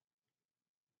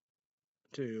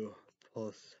 2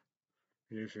 plus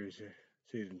new season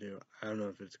 2. I don't know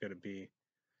if it's gonna be,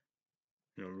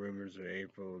 rumors of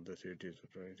April this year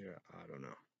 2022. I don't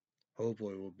know.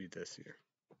 Hopefully, we'll be this year.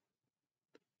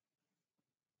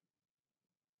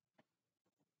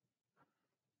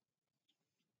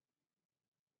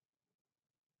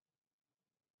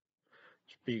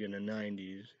 Speaking of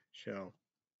 90s show,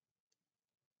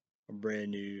 a brand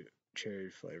new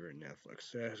cherry flavored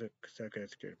Netflix. Second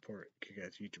port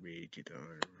kick-ass YouTube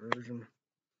 1800 version.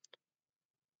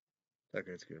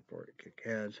 Second port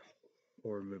kick-ass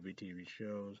horror movie TV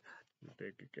shows. I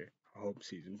hope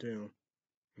season 2.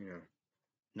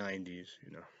 90s,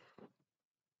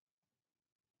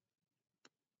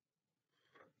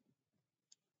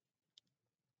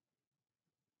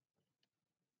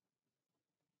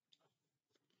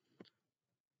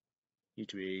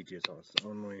 YouTube ages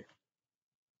only.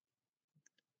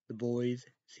 The Boys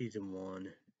season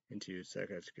 1 and 2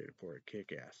 second port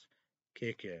kick-ass.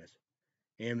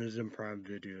 Amazon Prime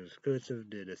Video exclusive,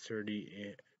 did a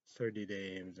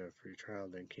 30-day Amazon free trial,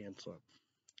 then cancel it.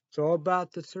 So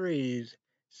about the threes,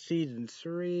 season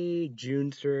 3,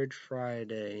 June 3rd,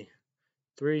 Friday,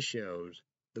 3 shows,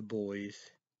 The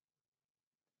Boys,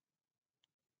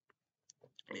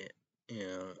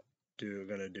 gonna do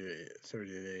a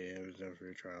 30-day Amazon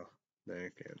free trial,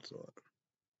 then cancel it.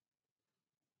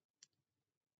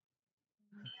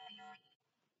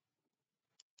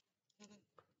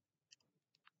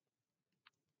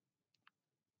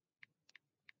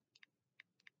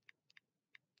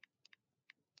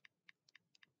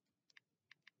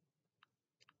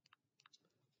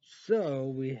 So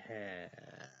we have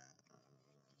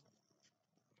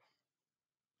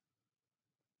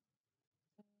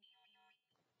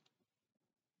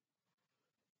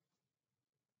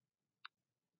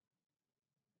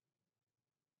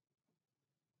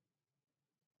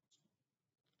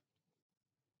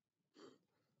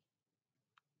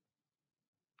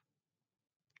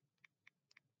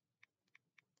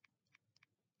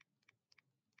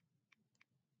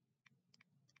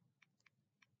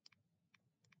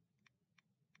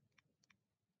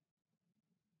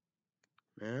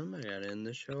Man, I gotta end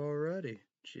the show already.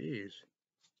 Jeez.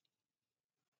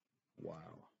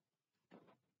 Wow.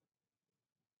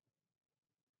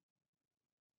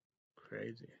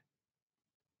 Crazy.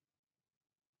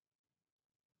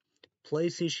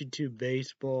 PlayStation 2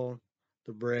 Baseball,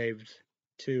 the Braves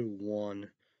 2-1.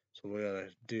 So we gotta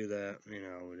do that, we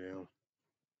do.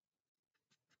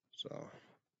 So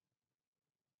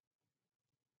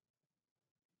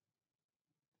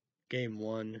game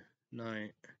 1,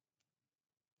 9,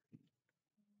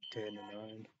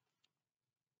 10-9.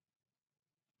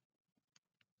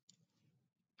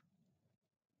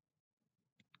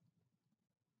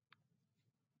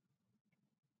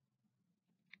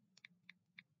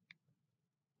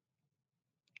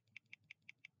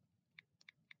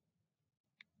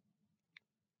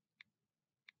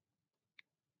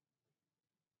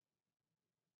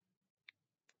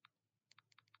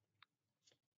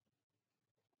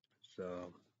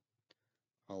 So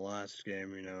our last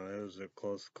game, it was a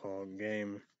close call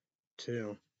game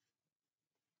too.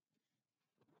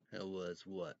 It was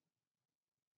what?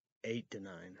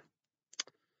 8-9.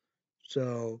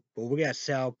 So, but we got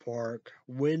South Park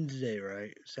Wednesday,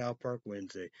 right? South Park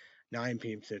Wednesday, 9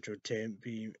 p.m. Central, 10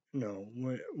 p.m. No,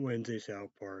 Wednesday South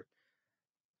Park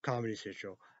Comedy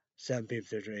Central, 7 p.m.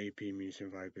 Central, 8 p.m.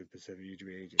 Eastern, 5 p.m. Pacific,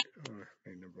 YouTube agent.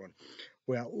 Number 1.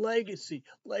 Well, Legacy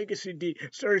D,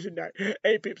 Thursday night,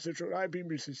 8 p.m. Central, 9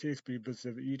 p.m. Eastern, 6 p.m.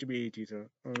 Pacific, YouTube agent.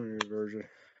 Version.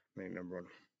 Number 1.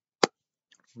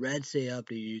 Red Say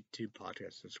Update YouTube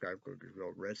podcast. Subscribe, go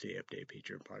to Red Say Update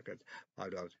Patreon podcast.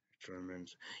 $5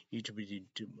 tournaments. YouTube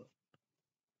YouTube.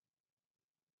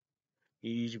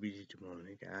 YouTube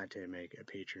money. I had to make a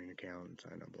Patreon account and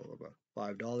sign up. Blah blah blah.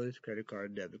 $5 credit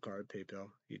card, debit card, PayPal.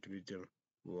 YouTube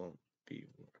won't be.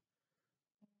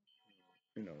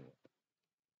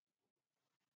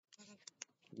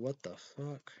 What the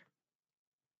fuck?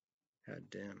 God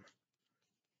damn.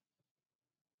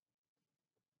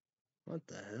 What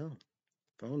the hell?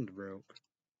 Phone's broke.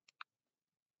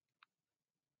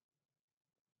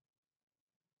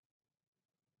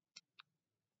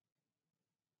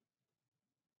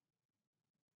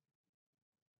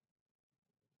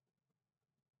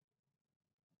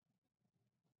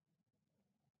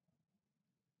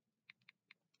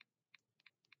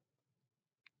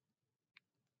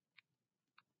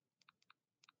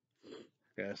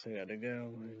 Guess I gotta go.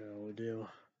 We do.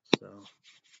 So,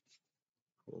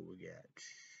 what we got?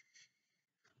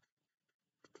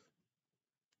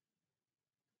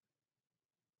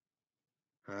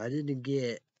 I didn't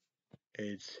get.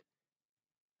 It's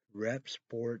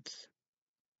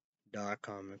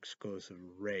repsports.com exclusive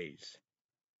Rays.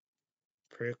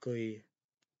 Prickly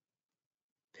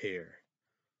pear.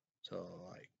 So,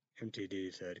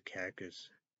 MTD said cactus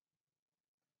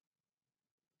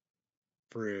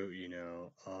fruit,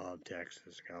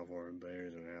 Texas, California, but it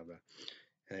doesn't have that.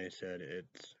 And they said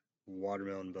it's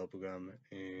watermelon, bubblegum,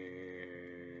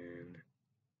 and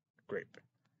grape.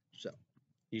 So,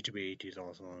 YouTube AT is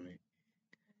also on it.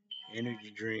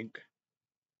 Energy drink,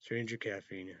 stranger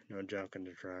caffeine, no junk in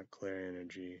the trunk, clear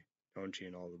energy, don't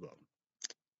cheat all the above.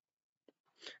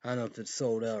 I don't know if it's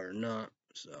sold out or not,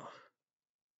 so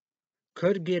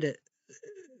could get it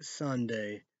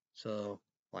Sunday, so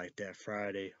like that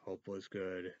Friday, hope was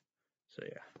good. So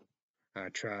yeah, I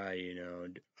try,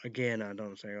 again, I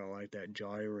don't say I like that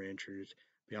Jolly Ranchers,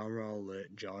 Beyond Raw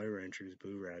Lit, Jolly Ranchers,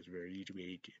 Blue Raspberry,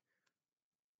 YouTube.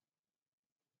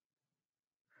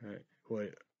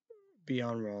 What,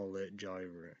 Beyond Raw Lit, Jolly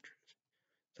Ranchers.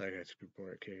 Sarcastic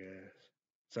report, kick ass.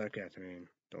 Sarcastic,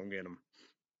 don't get them.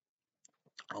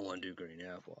 I want to do green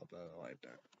apple, but I like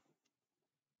that.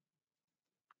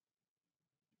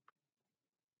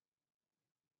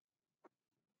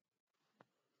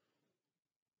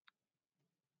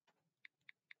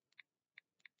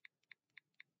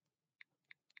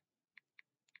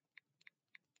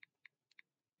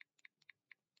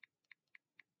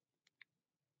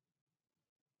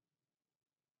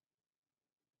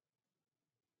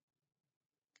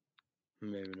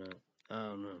 Maybe not. I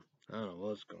don't know. I don't know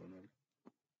what's going on.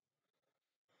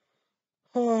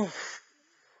 Oh,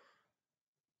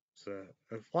 so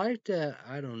if like that,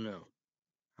 I don't know.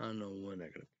 I don't know when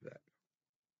I'm gonna do that.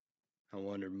 I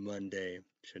wonder Monday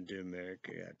should do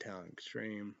America Got Talent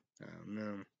Extreme. I don't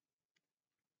know.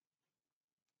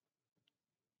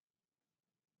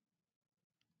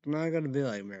 It's not gonna be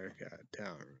like America Got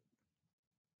Talent.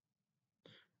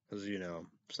 Because,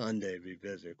 Sunday be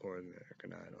busy according to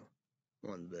American Idol.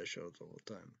 One of the best shows of all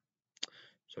time.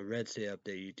 So Red State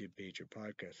Update YouTube page or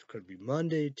podcast could be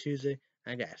Monday, Tuesday.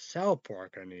 I got South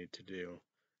Park I need to do.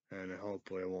 And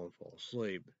hopefully I won't fall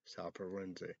asleep. South Park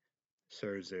Wednesday.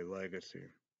 Thursday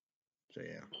Legacy. So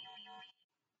yeah.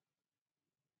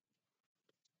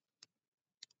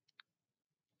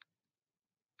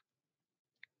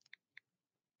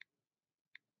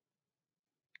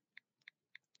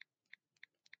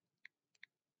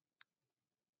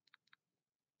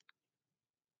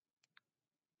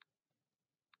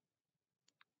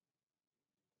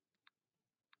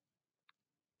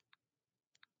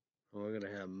 We're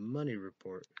gonna have money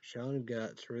report. Shauna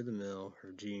got through the mill,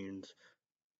 her jeans.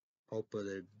 Hopefully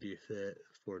they be fit.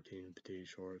 14 petite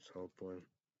shorts, hopefully.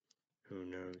 Who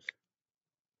knows?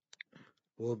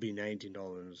 Will be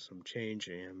 $19 some change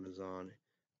at Amazon.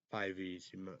 5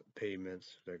 easy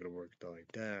payments. They're gonna work it out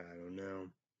like that. I don't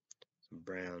know. Some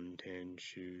brown tan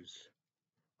shoes.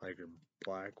 Like her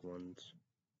black ones.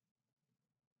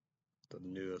 The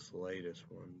newest, latest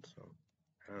ones. So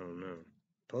I don't know.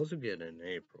 Supposed to get in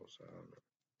April, so I don't know.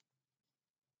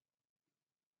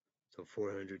 So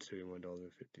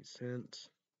 $471.50.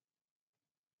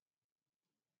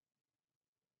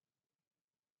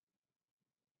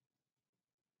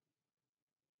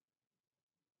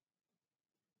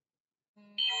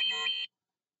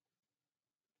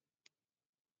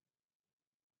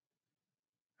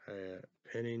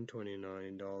 Penning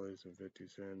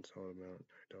 $29.50. All amount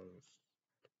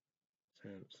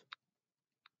 $9.00.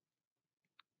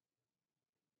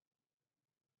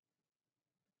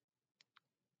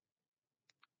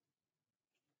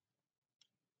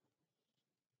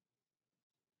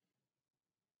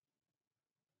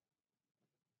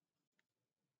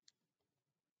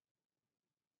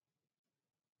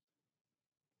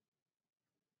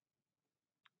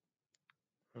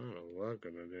 I don't know what I'm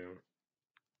gonna do.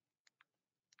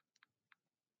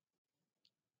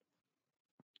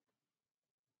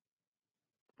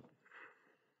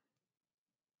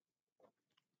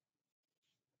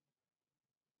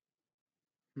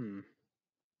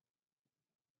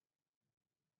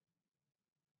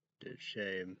 Did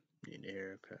shave. Need a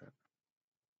haircut.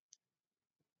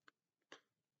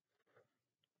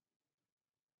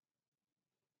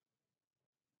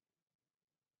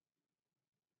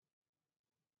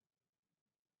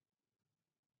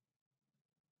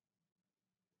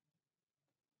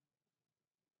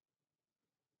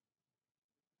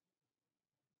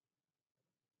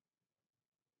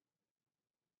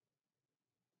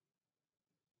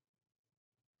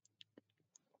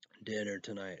 Dinner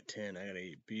tonight at 10. I gotta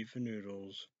eat beef and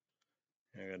noodles.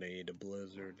 I gotta eat a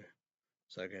blizzard.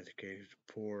 So I got the cake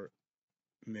pork,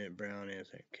 mint brownies,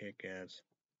 and kick ass.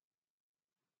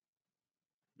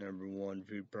 #1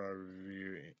 food product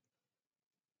review.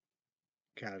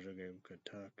 Casual game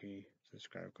Kentucky.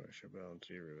 Subscribe, question bell, and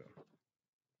see review.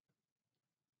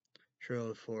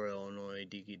 Charlotte for Illinois,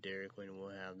 Dickey Dairy Queen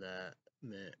will have that.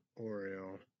 Mint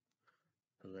Oreo.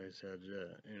 As I said,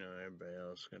 everybody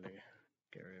else gonna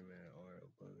get rid of Mint Oreo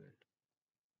Blizzard.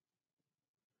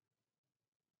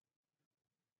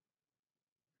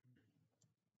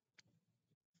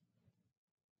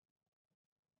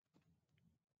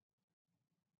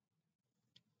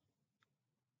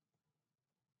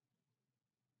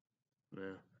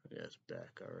 Yeah, I guess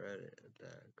back already.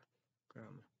 Back.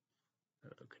 Grandma.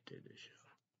 I'll continue the show.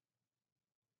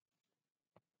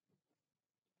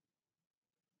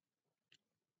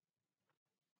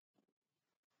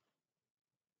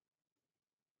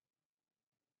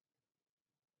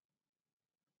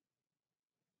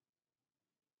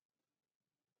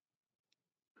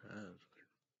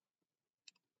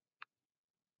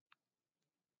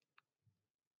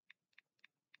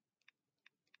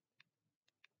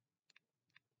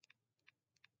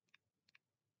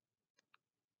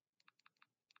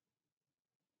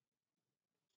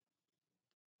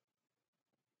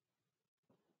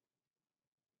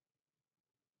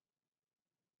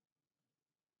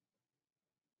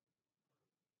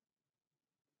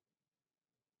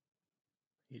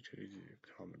 You choose your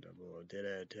comment down below. Did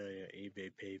I tell you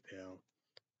eBay, PayPal?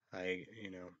 I,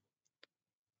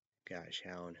 got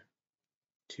shown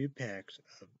 2 packs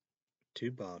of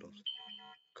 2 bottles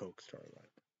Coke Starlight.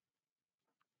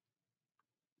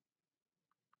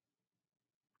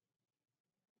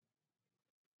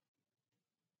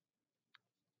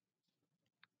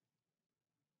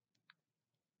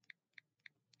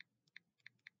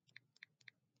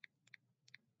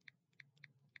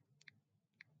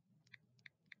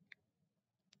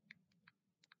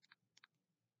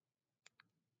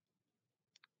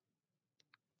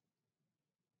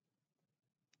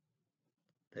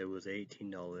 That was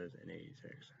 $18.86,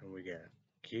 and we got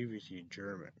QVC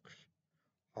Germix,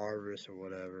 Harvest or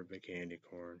whatever, the candy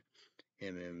corn,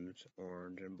 M&M's,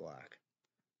 orange and black,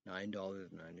 $9.97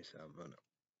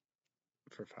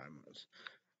 for 5 months.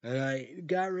 And I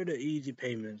got rid of easy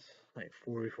payments, like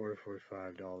 $40,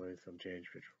 $45, some change,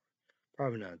 which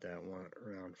probably not that one,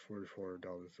 around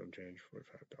 $44 some change, $45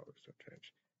 some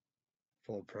change.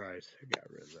 Full price, I got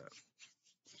rid of that.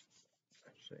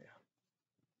 So yeah.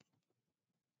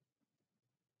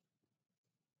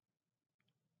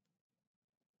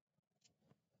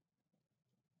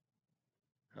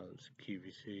 That was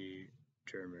QVC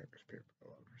German paper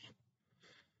lovers.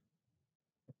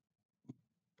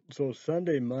 So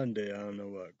Sunday, Monday, I don't know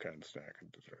what kind of snack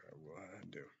and dessert I will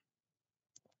do.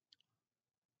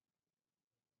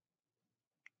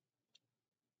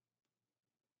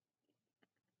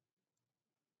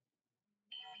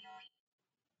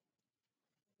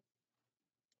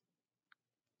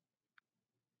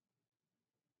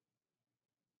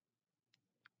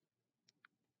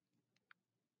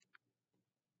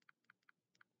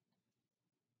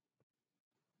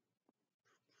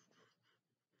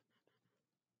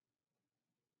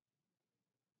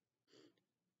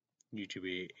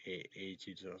 YouTube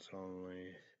ATs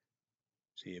only.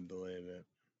 See and believe it.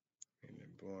 And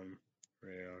then Bloom,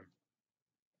 Radar,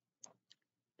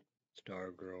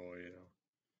 Star Girl,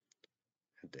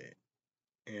 At the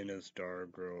end of Star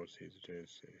Girl season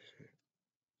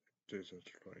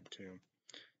 22.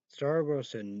 Star Girl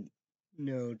said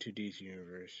no to DC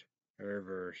Universe.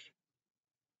 Reverse.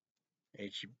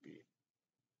 HBO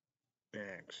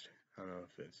Max. I don't know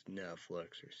if it's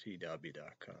Netflix or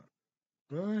CW.com.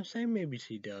 Well, I say maybe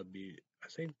CW. I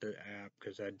think the app,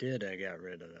 because I got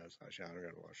rid of that. So I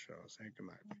gotta watch shows. I think it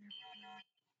might be.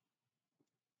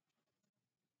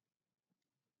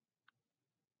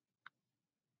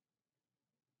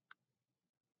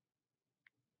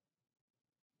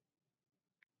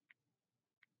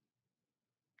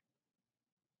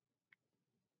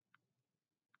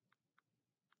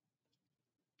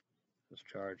 It's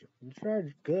charged. It's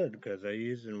charged good because I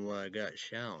used it when I got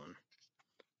shown.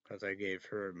 Because I gave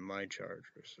her my charger,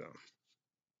 so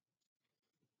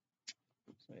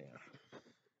yeah.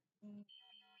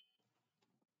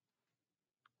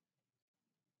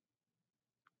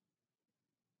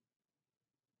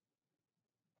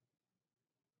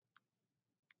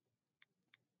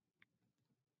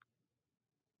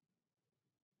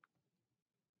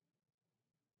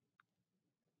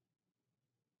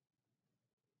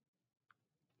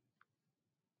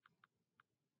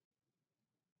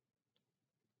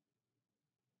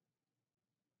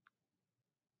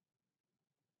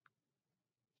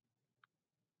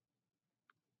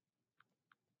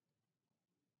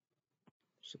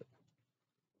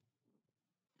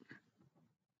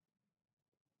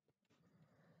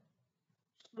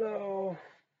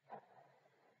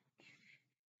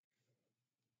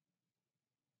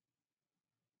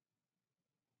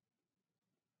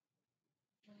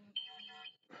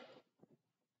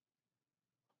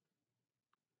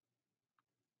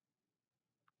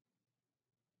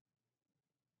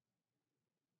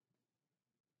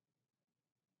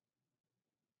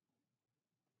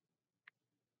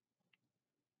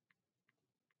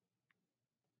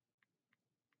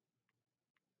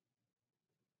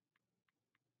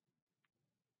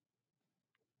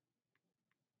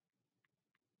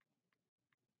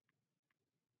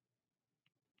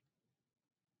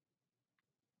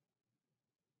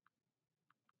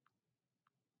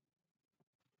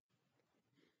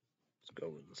 go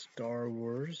with the Star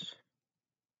Wars.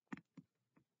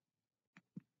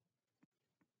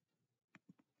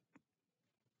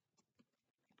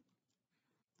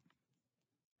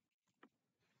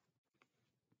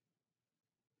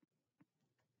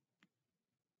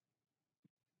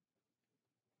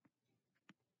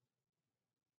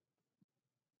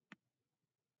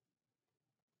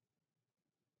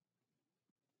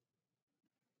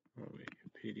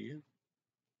 Wikipedia.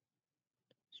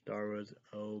 Star Wars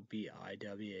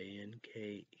OBIWANKENOBI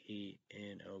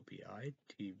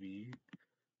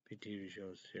TV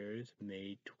show series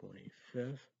May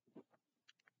 25th.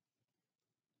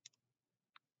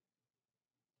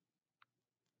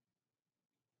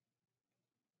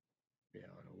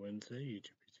 Yeah, on a Wednesday,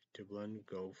 YouTube One,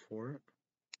 go for it.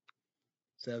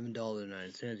 $7.09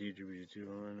 YouTube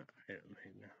One. I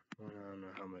don't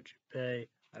know how much you pay.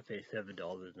 I pay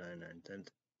 $7.99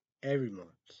 every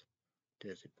month.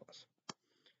 Disney Plus.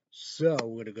 So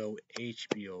we're gonna go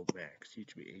HBO Max.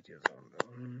 HBO is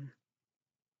on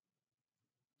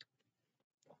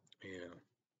you know.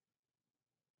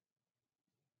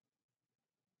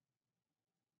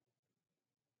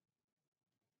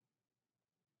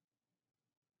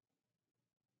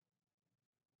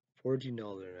 $14.09.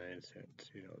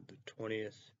 You know, the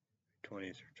 20th or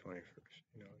 21st.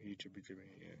 You know, YouTube.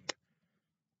 Yeah.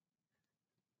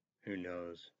 Who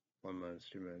knows? 1 month,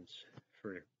 2 months,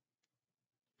 free.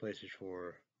 PlayStation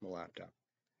 4, my laptop.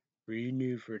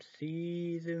 Renew for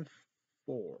season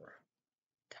 4.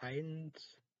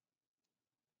 Titans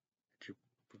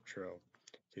Patrol.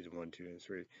 Season 1, 2, and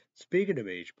 3. Speaking of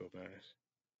HBO Max,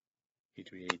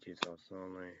 HBO 18 also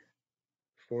only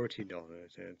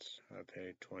 $14. I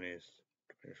pay 20th,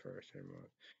 21st every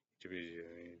month.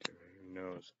 Who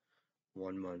knows?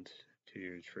 1 month, 2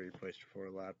 years free. PlayStation 4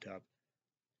 laptop.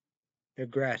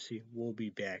 Degrassi will be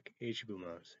back HBO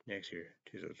Max next year,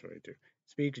 2022.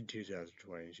 Speaking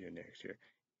 2022 next year.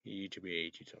 YouTube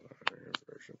 18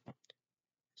 version.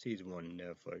 Season 1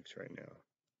 Netflix right now.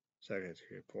 Second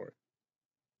report.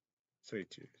 Sweet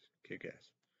Tooth. Kick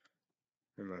ass.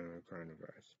 Remind me of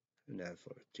coronavirus.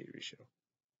 Netflix TV show.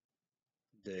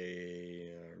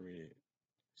 They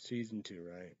season 2,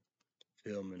 right?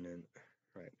 Filming it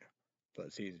right now.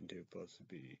 But season 2 supposed to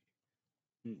be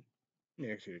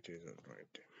next year,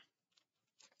 2022.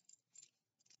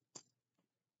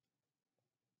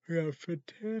 We have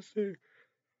fantastic.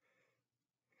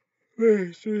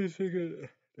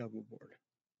 Double board.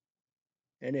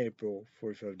 In April,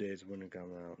 45 days when it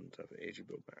come out and stuff,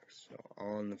 HBO Max. So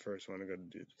on the first one, I got to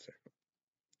do the second one.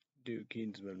 Do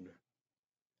Kingsman,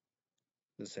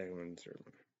 the second one and third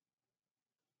one.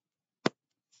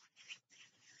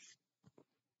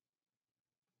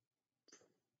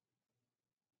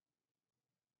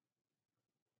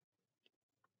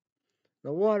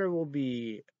 The water will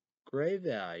be great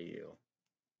value.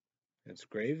 It's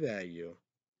great value.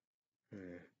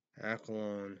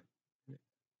 Alkaline,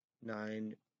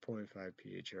 9.5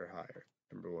 pH or higher.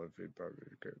 Number 1 food part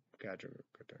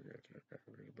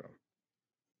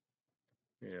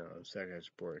you know, second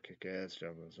sport kick ass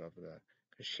stuff on top of that.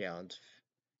 Cause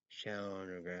shallow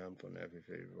underground, putting every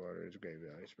food water is great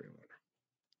value spring water.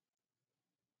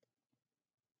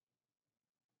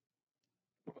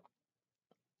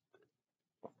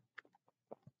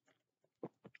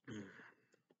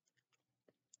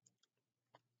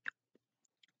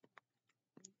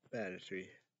 Battery.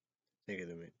 Think of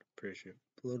them pressure.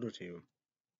 Political team.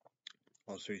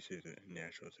 All 3 seasons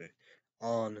natural state.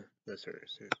 On the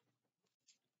surfaces.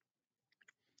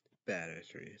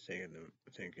 Battery. Think of them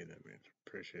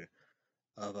pressure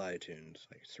of iTunes.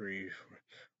 Like 3, 4,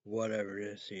 whatever it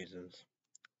is seasons.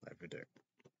 Life predict.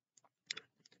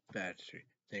 Battery.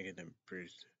 Think of them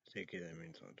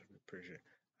means on pressure.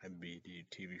 IBD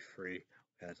TV free.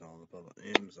 Has all the public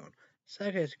Amazon.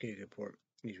 Second education report.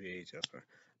 UVA elsewhere.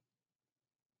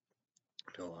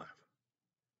 To life.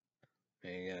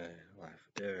 And you got Life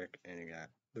with Derek, and you got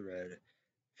The Red,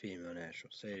 Female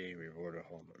National City, Rewarded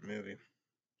Hallmark Movie.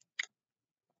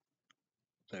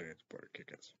 Second support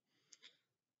kick-ass.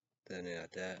 Then you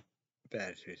got that.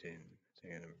 Bad Street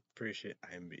saying appreciate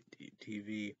IMBD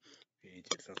TV.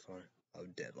 VH stuff on. Oh,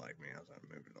 Dead Like Me. I was on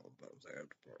moving all the buttons. I have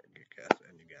to support kick-ass,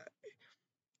 and you got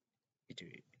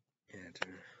E2E. And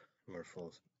more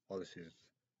full. All this is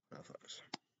Netflix.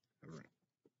 Alright.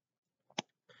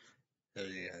 Then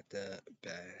you got that.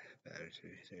 Bad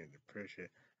Street saying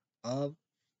appreciate of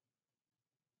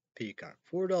Peacock.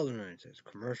 $4.09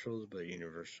 commercials, but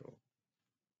Universal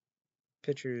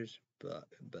Pictures, but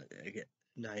I get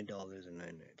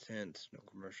 $9.99. No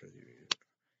commercials.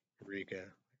 Eureka,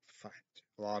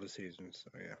 a lot of seasons.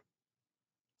 So yeah,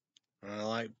 I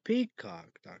like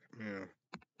Peacock.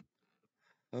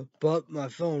 But my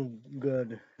phone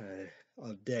good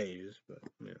of days, but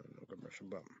no commercial.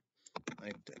 But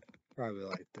like that, probably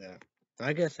like that.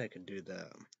 I guess I could do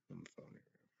that on the phone,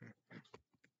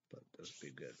 but this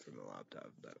would be good for my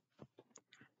laptop. But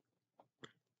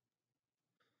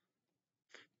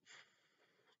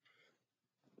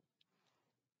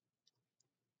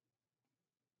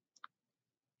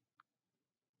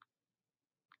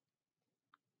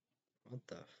what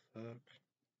the fuck?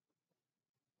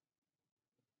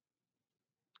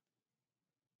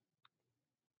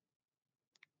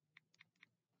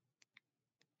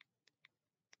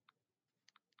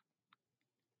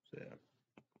 So, yeah.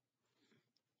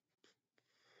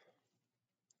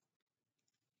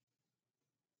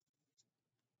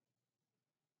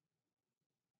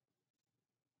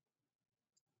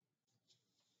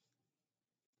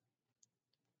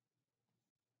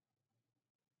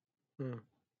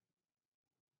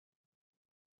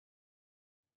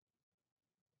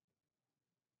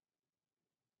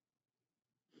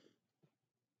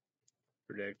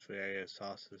 Predictably, I got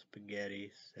salsa,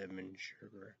 spaghetti, cinnamon,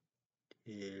 sugar,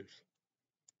 cheese,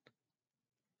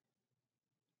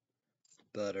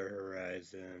 butter,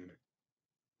 horizon,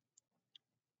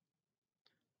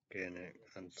 organic,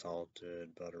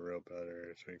 unsalted, butter, real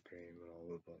butter, sweet cream, and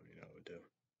all the we do.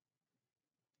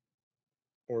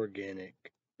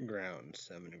 Organic, ground,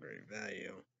 7 great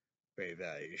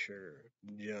value, sugar,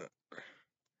 junk.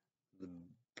 The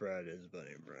bread is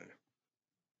bunny bread.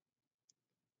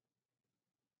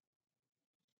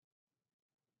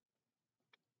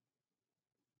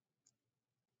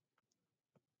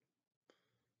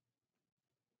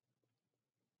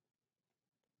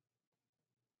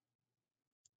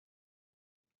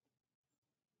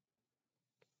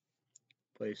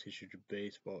 PlayStation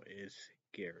baseball is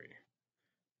scary.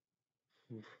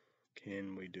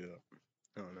 Can we do it?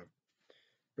 I don't know.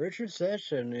 Richard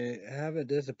Session haven't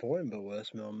disappointed, but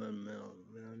Wes Millman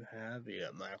have. You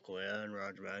got Michael and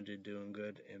Roger Maddon doing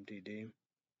good. MTD.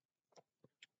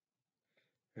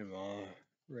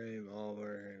 Ray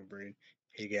Malver, Breed.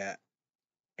 He got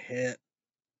hit.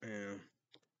 He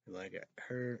like got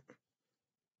hurt.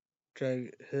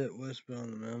 Tried to hit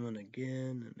Westbound the Millman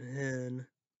again in the head.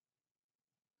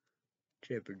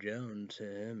 Chipper Jones hit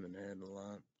him in the head a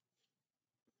lot.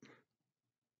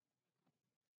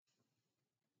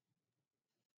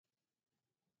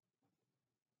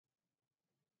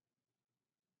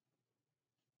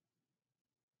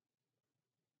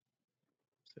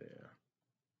 So yeah.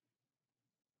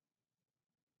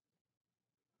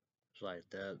 It's like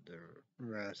that. The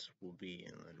rest will be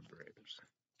in the Braves.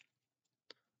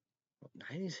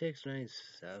 96,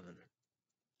 97.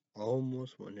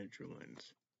 Almost 100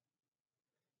 wins.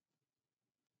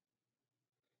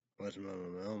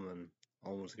 Westmoreland Millman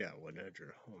almost got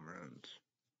 100 home runs.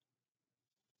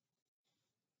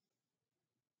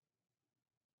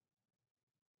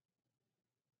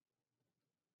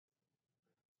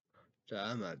 So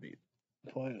I might be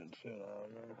playing soon. I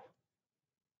don't know.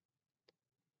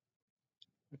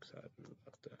 Excited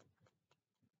about that.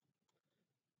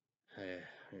 Hey,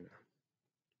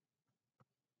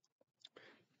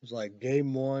 it's like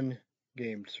game 1,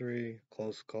 game 3,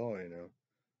 close call.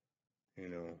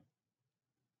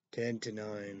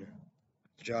 10-9.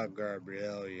 Jock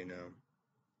Gabriel,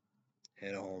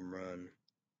 hit a home run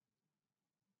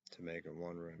to make a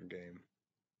 1-run game.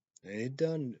 And he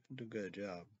done a good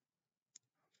job.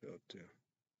 I feel too.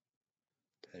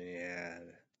 Then he had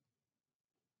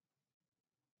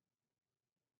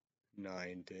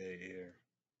 9 to 8 here.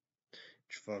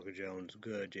 Trafalgar Jones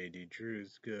good. J.D.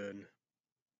 Drew's good.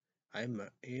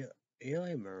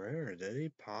 Eli Marrero, did he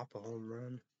pop a home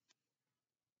run?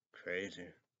 Crazy.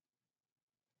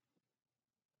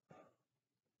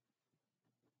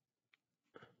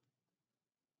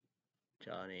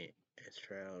 Johnny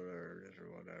Estrella or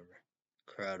whatever.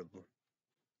 Incredible.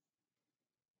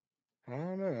 I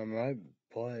don't know. I might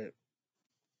play it.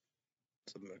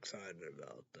 So I'm excited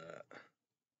about that.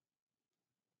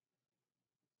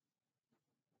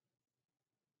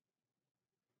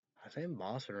 I think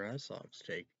Boston Red Sox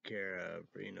take care of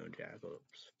Reno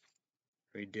Jackalopes.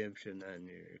 Redemption and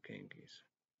New York Yankees.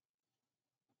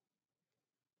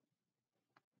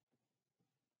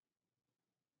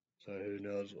 So who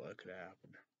knows what could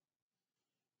happen.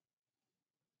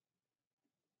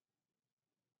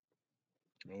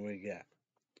 What we got?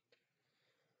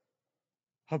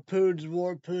 Harpoon's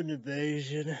Warpoon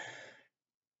Invasion.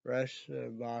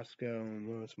 Russia, Moscow,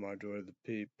 most majority of the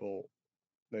people,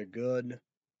 they're good.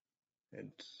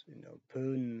 It's,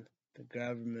 Putin, the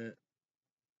government,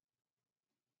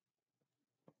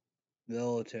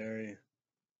 military,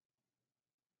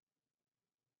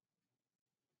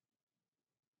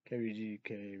 KBG,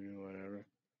 KB, whatever,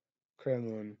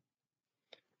 Kremlin,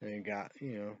 and you got,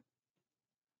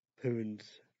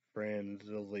 Putin's friends,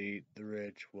 elite, the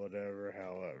rich, whatever,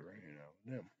 however,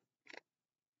 them.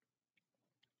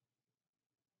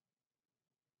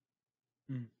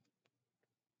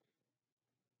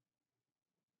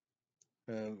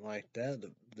 Like that,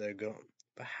 they're going.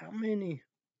 But how many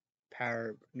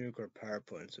nuclear power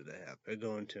plants do they have? They're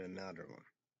going to another one.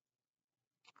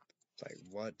 It's like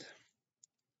what?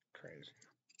 Crazy.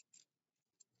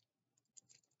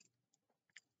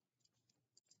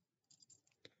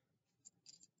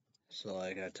 So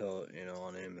like I told,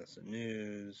 on MSN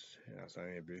News, it's on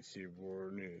ABC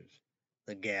World News,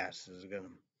 the gas is gonna.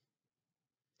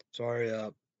 Sorry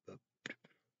up.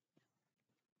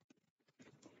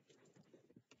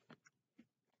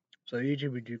 So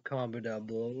YouTube, would you comment down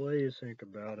below what do you think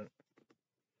about it?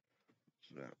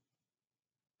 So,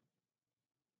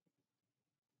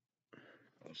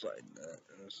 outside that,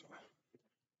 so.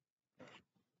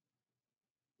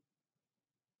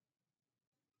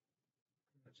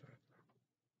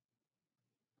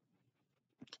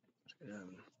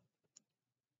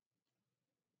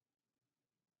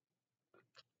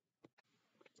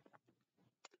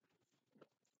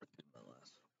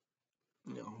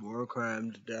 War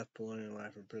crimes, death penalty,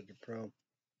 life in prison pro,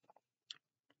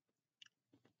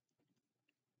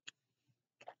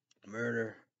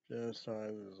 murder,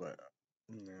 genocide was like,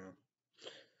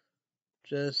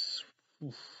 just.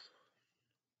 Oof.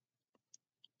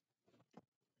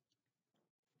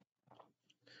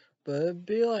 But it'd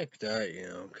be like that,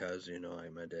 because,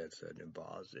 like my dad said in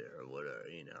Bosnia or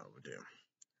whatever,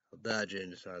 that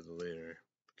genocide leader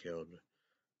killed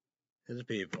his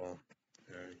people.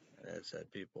 And it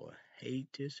said people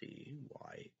hate to see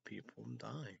white people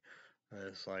die. And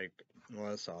it's like,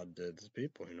 well, Assad did to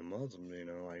people, Muslims,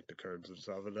 like the Kurds and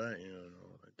stuff like that,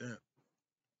 like that.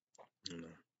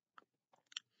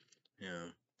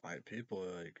 White people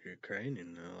like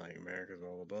Ukrainian, like America's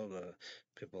all above that.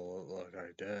 People look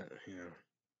like that,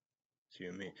 it's you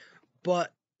and me.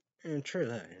 But, and true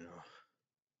that,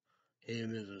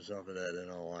 him and stuff like that, they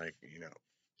don't like,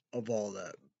 of all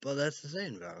that. But that's the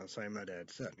same about it. It's like my dad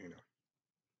said,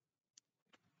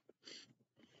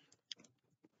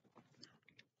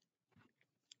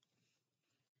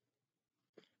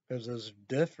 Because it's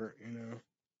different,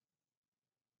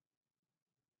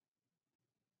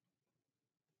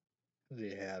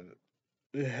 They have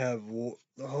the whole,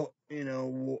 the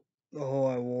whole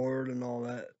award and all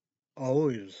that.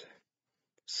 Always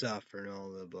suffer and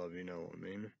all the above, you know what I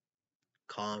mean?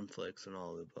 Conflicts and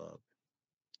all the above.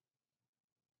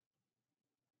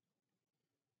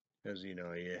 Because, you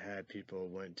had people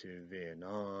went to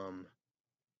Vietnam,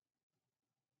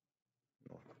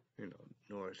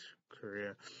 North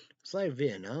Korea. It's like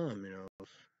Vietnam, I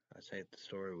think the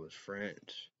story was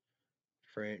French,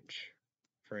 France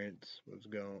was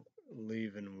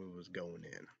leaving, we was going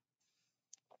in.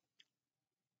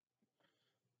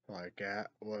 Like,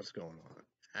 what's going on?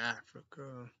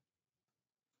 Africa,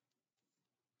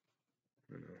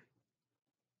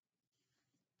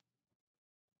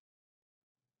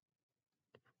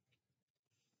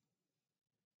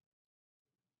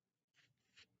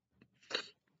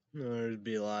 There'd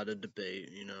be a lot of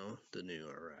debate, the new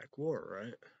Iraq war,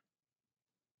 right?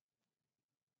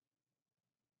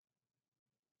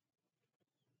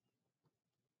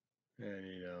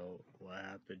 And, what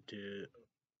happened to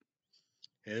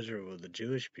Israel with the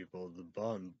Jewish people, the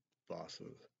bomb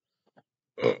bosses,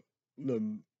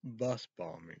 the bus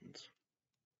bombings.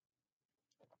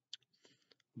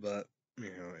 But,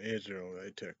 Israel,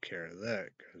 they took care of that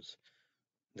because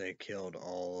they killed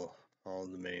all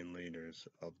the main leaders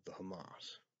of the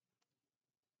Hamas.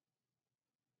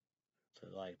 So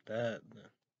like that,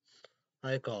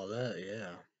 I call that,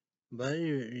 yeah. But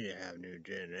you have new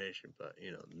generation, but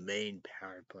the main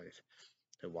power place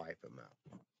to wipe them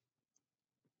out.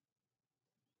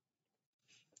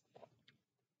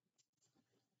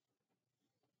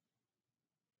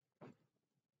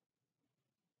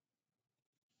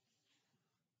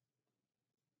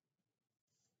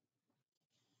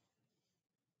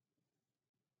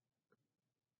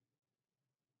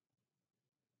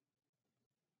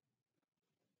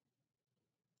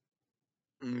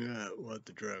 Yeah, what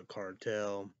the drug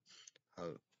cartel,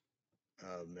 Hispanics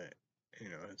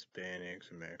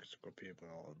and Mexican people,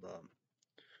 all of them.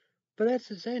 But that's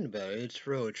the thing about it. It's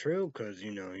really true because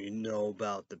you know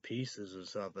about the pieces and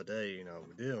stuff a day.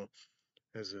 We do.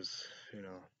 This is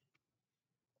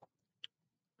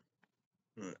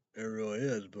it really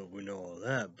is, but we know all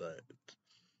that. But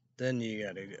then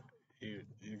you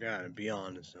gotta be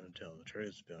honest and tell the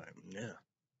truth. Be like, yeah,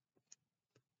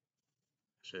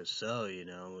 Just so, we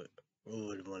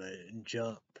would want to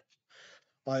jump.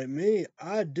 Like me,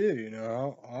 I do,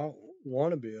 I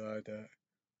want to be like that.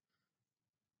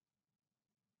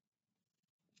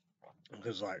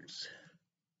 Because, like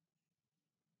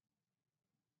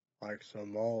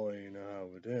Somalia, how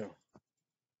we do.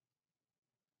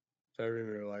 So I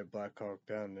remember, like, Black Hawk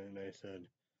Down, and they said,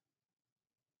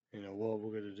 what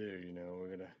we're going to do,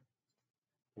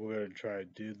 we're gonna try to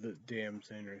do the damn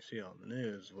thing or see on the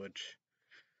news, which,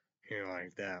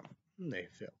 like that, they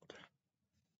failed.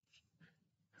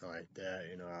 Like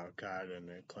that, Al Qaeda and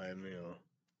they claim,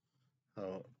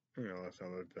 oh,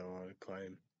 Osama bin Laden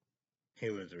claim he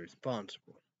was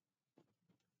responsible.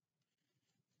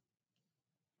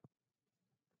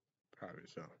 Probably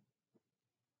so.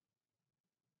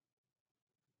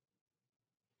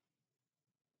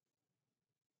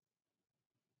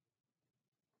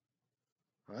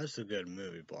 Well, that's a good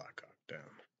movie, Black Hawk Down.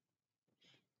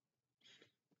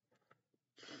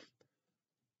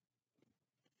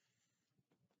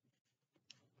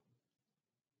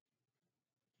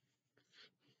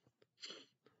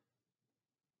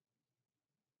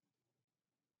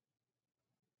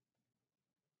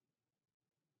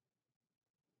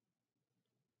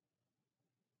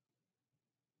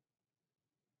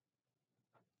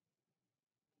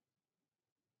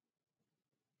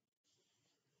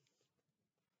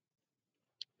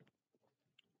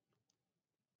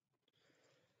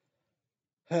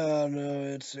 Oh no,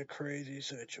 it's a crazy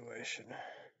situation.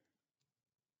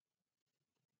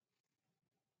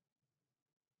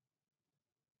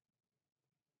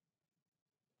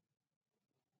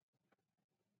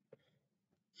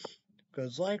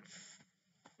 Because, like,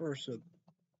 first of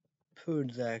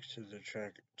Putin's acts as a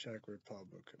Czech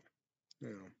Republican,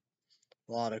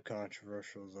 a lot of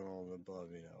controversials and all the above,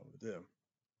 with them.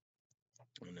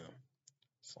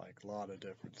 It's like a lot of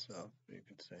different stuff. You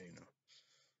could say,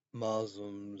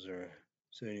 Muslims or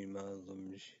Sunni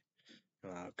Muslims,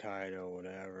 Al Qaeda or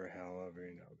whatever,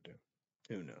 however, do.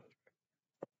 Who knows?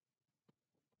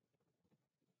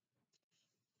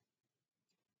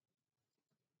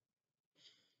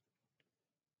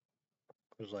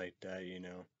 It was like that,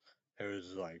 It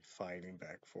was like fighting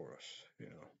back for us,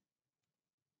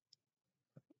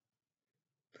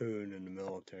 Putin and the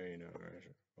military,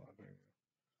 Russia,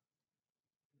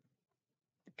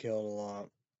 killed a lot.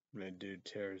 They do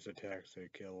terrorist attacks. They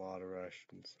kill a lot of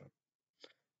Russians. So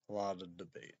a lot of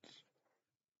debates.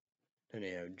 Then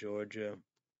you have Georgia.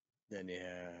 Then you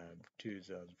have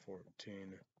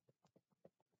 2014.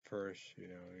 First,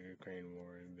 Ukraine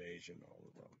war invasion, all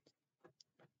of them.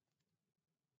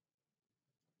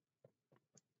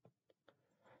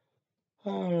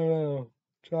 I don't know.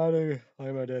 China,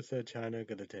 like my dad said, China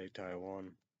gonna take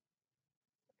Taiwan.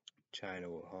 China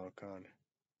will Hong Kong.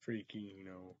 Freaky,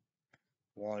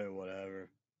 wanted whatever.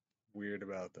 Weird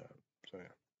about that. So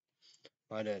yeah.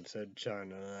 My dad said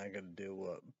China and I gotta do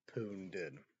what Putin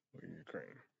did with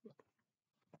Ukraine.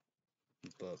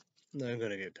 But they're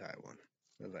gonna get Taiwan.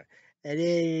 I was like,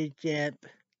 hey champ,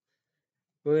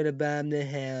 we're gonna bomb the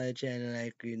hell out of China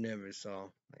like we never saw.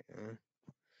 Like,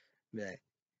 like,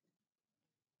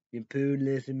 you Putin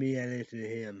listen to me, I listen to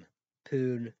him.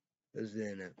 Putin was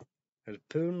in it. Because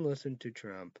Putin listened to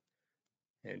Trump,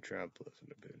 and Trump listened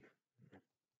to Putin.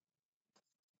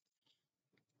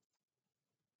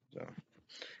 So,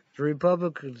 the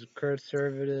Republicans,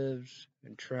 conservatives,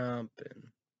 and Trump,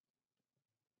 and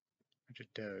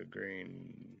Richard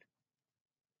Green,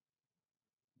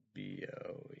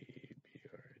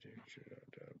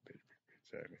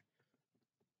 exactly.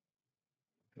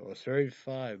 Well, it's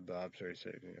 35, Bob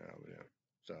 36,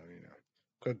 So,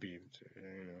 could be,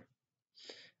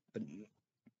 But it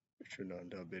should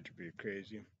not tell bitch be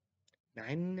crazy.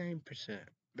 99%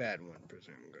 bad, 1%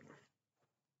 good.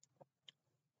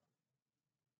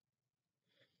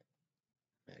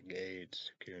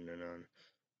 Gates, QAnon.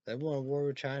 They want a war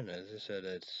with China. As I said,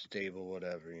 it's stable,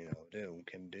 whatever, dude, we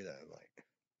can do that. Like,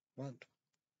 what?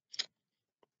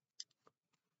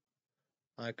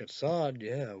 Like Assad,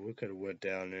 yeah, we could have went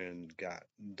down there and got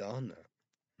done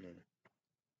that.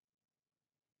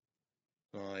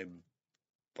 Like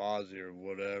Bosnia or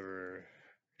whatever,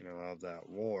 of that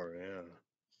war, yeah.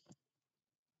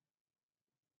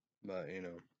 But,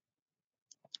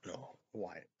 no,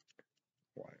 white.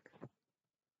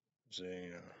 So,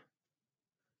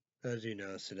 as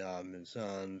Saddam and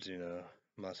sons,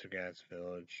 Mustard Gas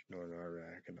Village, northern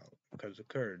Iraq, and all, because the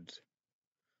Kurds,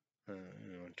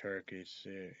 Turkey, so,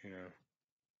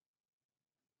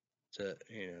 said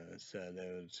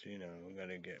it was,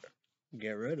 gonna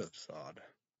get rid of Assad,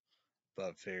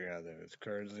 but figure out that it was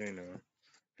Kurds, and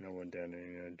I went down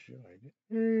there, like,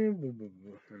 boo, boo,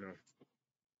 boo,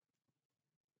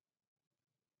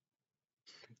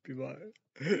 People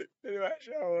might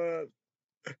show up.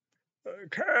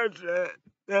 Kurds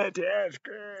that task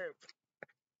group.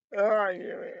 Oh, you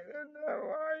mean no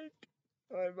white?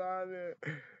 My father.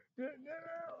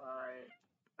 Not white.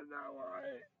 Not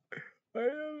white. I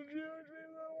am Jewish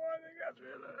people wanting us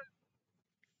with it.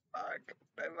 Fuck,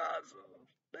 they Muslims.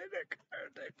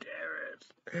 They're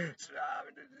terrorists.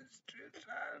 Slamming in his two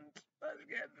sons. Let's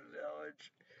get the village.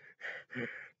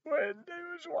 When they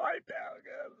was wiped out,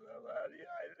 guys, the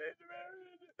United States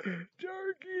American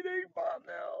jerky eating bomb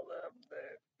all them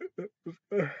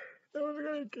there. It was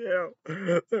gonna kill.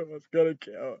 It was gonna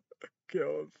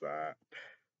kill Assad.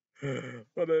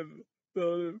 But then,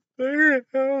 figure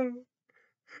out.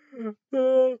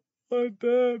 Oh, my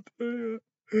dad, oh,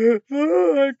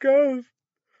 it goes.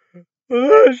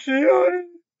 Oh, she on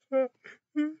it.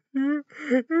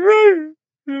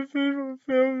 This is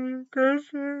family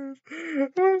Christmas.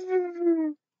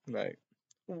 Like,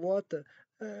 what the?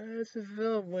 This is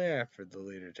film way after the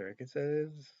leader Turkey said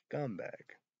it's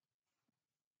scumbag.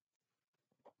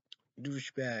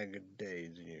 Douchebag of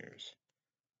days and years.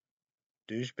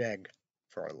 Douchebag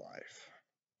for life.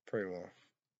 Pretty well.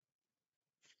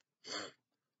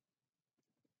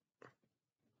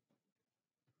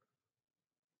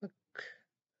 Look,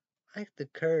 like the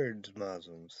Kurds,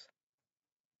 Muslims.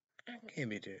 Can't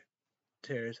be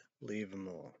terrorists. Leave them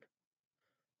alone.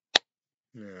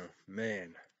 No,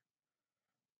 man.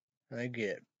 I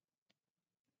get,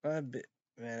 I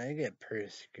get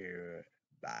persecuted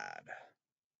bad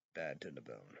to the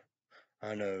bone.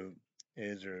 I know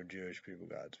Israel, Jewish people,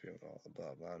 God's people, all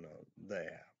above. I know they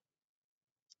have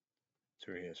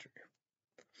through history.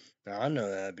 Now I know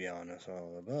that, to be honest,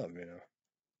 all above,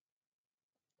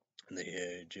 the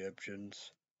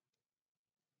Egyptians.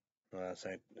 Last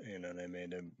night, they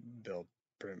made them build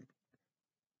prim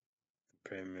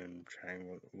and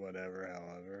triangle, whatever,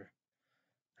 however,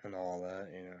 and all that,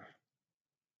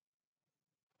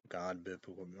 God,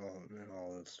 biblical, and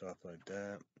all that stuff like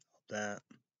that.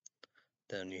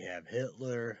 Then you have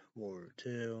Hitler, World War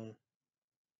II,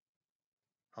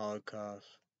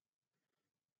 Holocaust.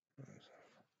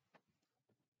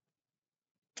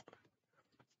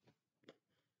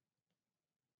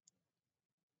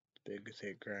 Biggest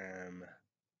hate crime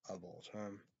of all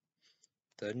time.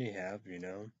 Then you have,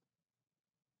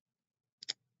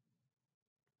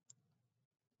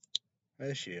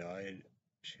 a Shiite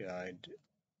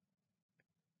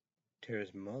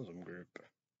terrorist Muslim group,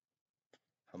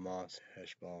 Hamas,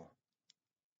 Hezbollah,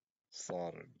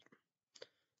 slaughtered.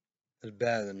 It's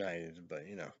bad in the 90s, but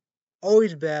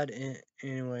always bad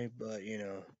anyway. But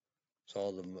it's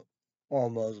all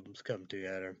Muslims come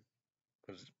together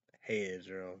because hate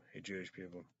Israel, hate Jewish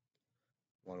people,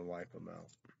 want to wipe them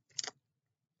out.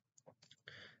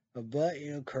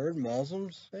 But Kurd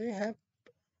Muslims, they have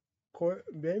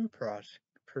been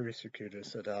persecuted.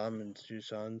 Saddam and his two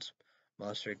sons,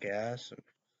 mustard gas,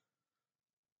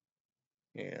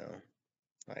 and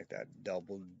like that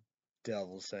devil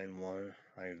saying one,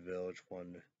 like village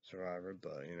one survivor,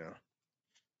 but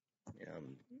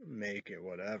make it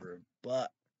whatever.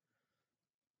 But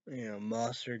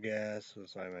mustard gas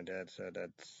was like my dad said,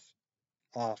 that's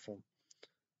awful.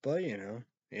 But yeah,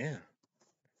 in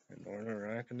northern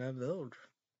Iraq and that village,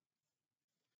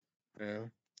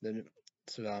 then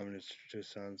Saddam and his two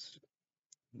sons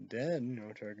dead.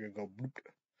 Turkey go bloop.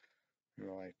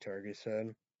 Like Turkey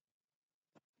said,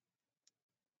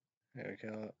 they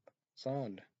kill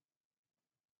Assad.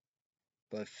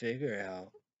 But figure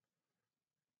out.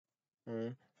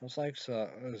 It's like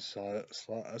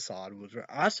Assad was right.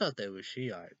 I thought they were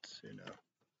Shiites,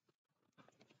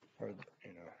 or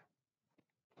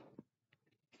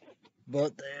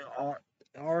but they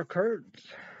are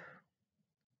Kurds.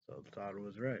 So Assad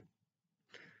was right.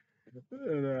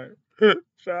 And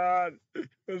Assad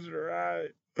was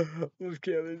right. Let's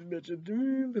kill these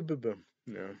bitches.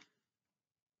 No.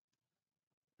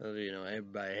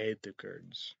 Everybody hate the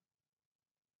Kurds.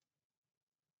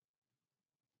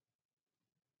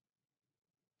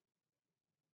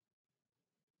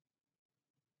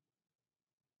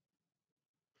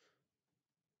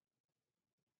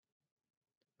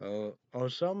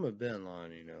 Osama bin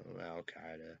Laden, Al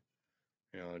Qaeda,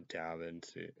 Taliban,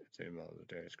 same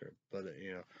military script, but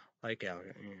like Al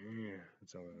Qaeda,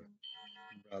 it's all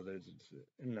brothers,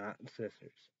 not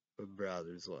sisters, but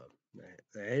brothers love.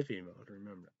 They hate females,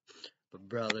 remember, but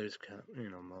brothers come,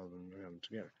 Muslims come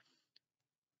together.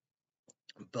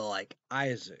 But like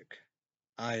Isaac,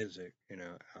 Al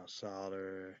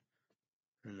Sadr,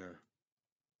 no,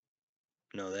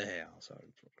 they hate Al Sadr.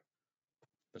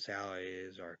 But Sally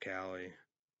is our Callie,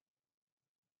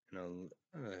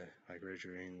 like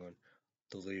Richard England.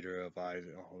 the leader of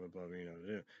Isaac, all the above,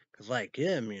 because like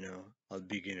him, I'll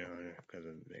begin on because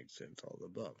it makes sense, all the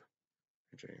above.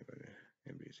 NBC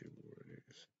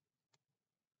News.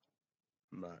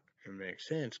 But it makes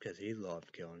sense because he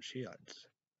loved killing Shiites.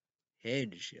 He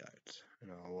hated Shiites. You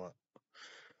know what?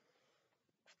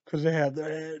 Because they had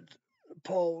their heads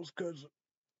poles, because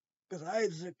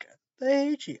Isaac, they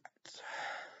hate Shiites.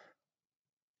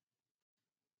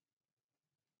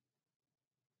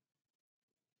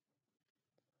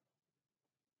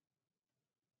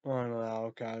 I don't know how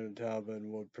Al-Qaeda and Taliban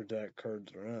would protect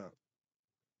Kurds around.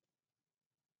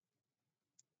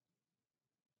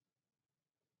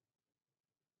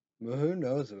 But who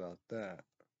knows about that?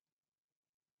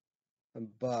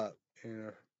 But,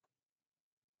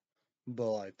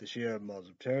 but like the Shia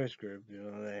Muslim terrorist group, they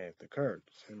hate the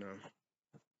Kurds,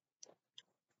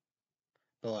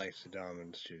 But like Saddam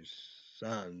and his two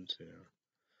sons,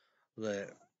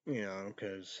 that,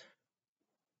 because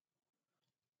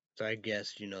so I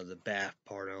guess, the Ba'ath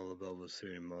part of the bill was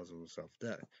Sunni Muslim stuff.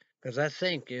 Because I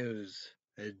think it was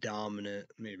a dominant,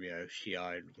 maybe a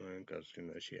Shiite one, because,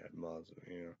 Shiite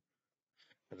Muslim,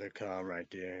 They come right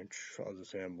there, I'll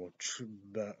just sample,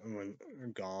 but when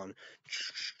gone,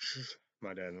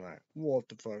 my dad and like, what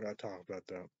the fuck? I talk about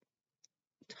that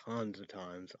tons of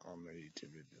times on my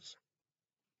YouTube videos.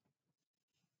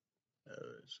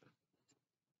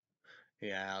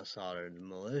 Yeah, outside of the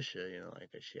militia,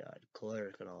 like a Shiite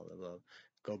cleric and all that,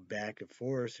 go back and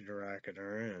forth in Iraq and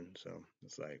Iran. So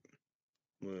it's like,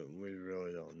 we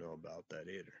really don't know about that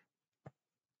either.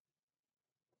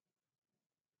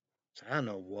 So I don't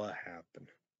know what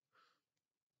happened.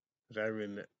 I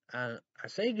remember, I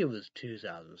think it was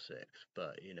 2006,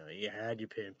 but you had your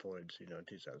pinpoints,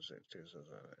 2006,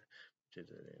 2007,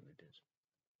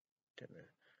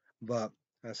 but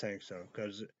I think so,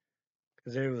 because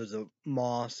there was a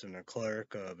moss and a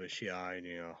cleric of a Shiite,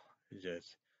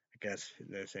 just, I guess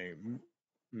they're saying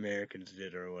Americans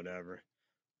did or whatever,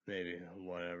 maybe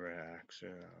whatever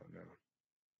accident, I don't know.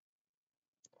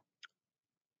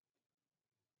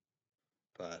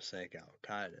 But I think Al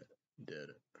Qaeda did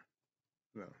it.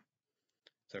 No,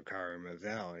 Zakari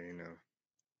Mazali,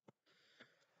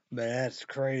 But that's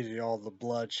crazy, all the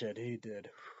bloodshed he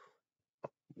did.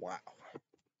 Wow.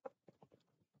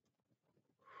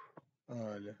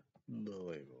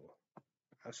 Unbelievable.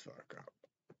 That's fucked up.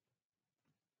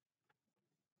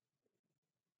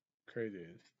 Crazy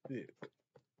as shit.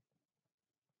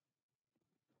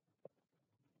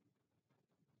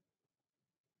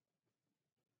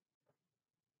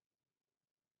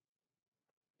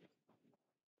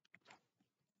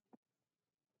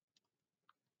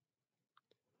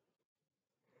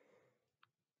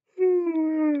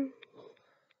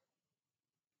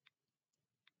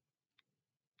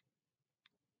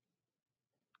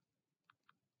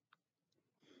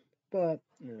 But,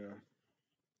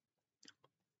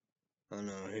 I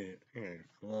know he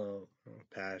love,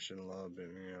 passion, love,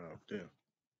 and too.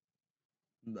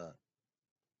 But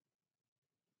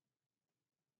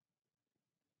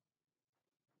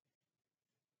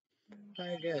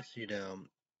I guess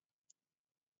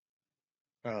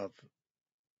of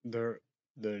the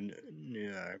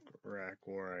new Iraq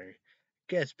war, I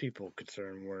guess people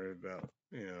concerned worried about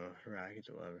Iraqis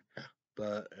or whatever,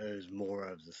 but it was more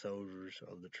of the soldiers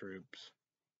of the troops.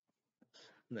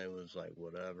 They was like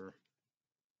whatever.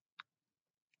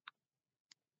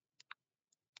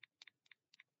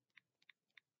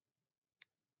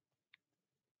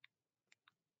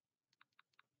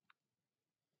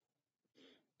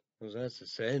 Well, that's the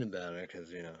saying about it,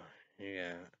 because yeah.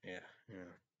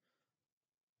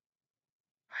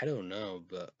 I don't know,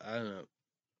 but I don't know.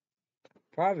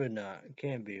 Probably not. It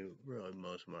can't be really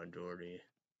most majority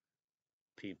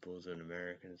peoples and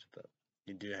Americans, but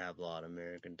you do have a lot of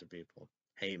Americans and people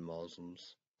hate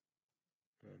Muslims.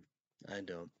 I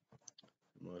don't.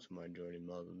 Most majority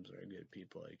Muslims are good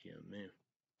people like you and me.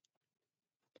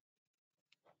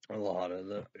 A lot of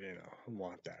them,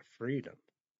 want that freedom.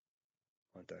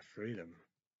 Want that freedom.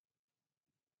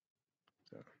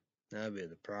 So that'd be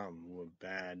the problem with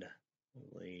bad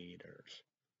leaders.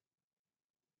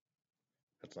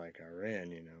 It's like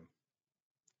Iran,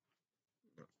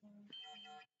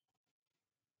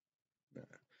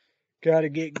 Gotta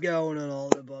get going on all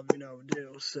the above,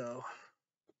 do. So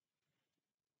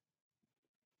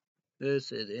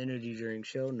this is Energy Drink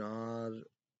Show. Nas,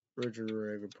 Richard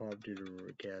Regular Pop due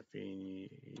to caffeine,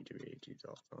 E2H,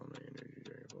 off on the energy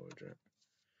drink poetry.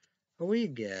 We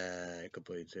got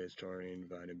complete says taurine,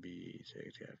 vitamin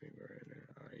B6, caffeine,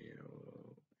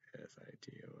 INO,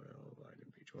 SITOL,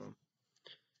 vitamin B12.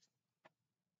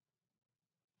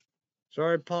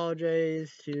 Sorry,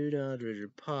 apologize to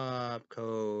Richard Pop,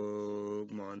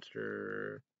 Coke,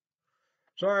 Monster.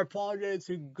 Sorry, apologize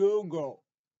to Google.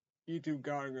 YouTube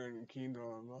gotta go and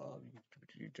Kindle.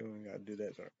 You don't gotta do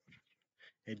that. Sorry.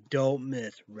 And don't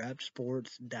miss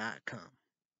repsports.com.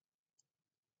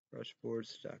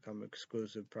 Repsports.com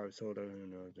exclusive private soda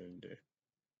and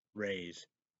Rays.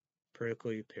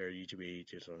 Prickly pear UTB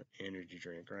just an energy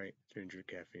drink, right? 300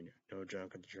 caffeine. No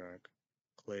junk in the trunk.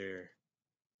 Clear.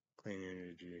 Clean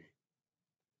energy.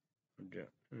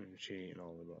 Cheating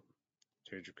all of them.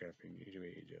 300 caffeine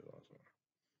UTB just also.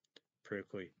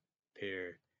 Prickly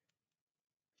pear.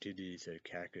 TD said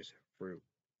cactus fruit.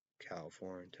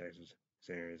 California, Texas,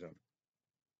 Arizona.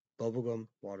 Bubblegum,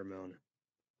 watermelon,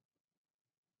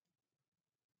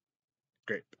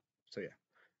 grape. So yeah.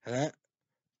 And that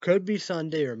could be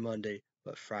Sunday or Monday,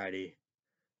 but Friday,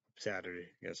 Saturday,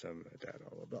 guess I'm at that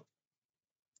all about.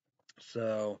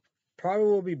 So probably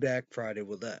we'll be back Friday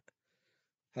with that.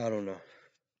 I don't know.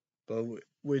 But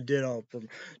we did all from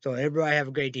so everybody have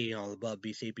a great day all about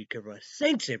be safe, be careful.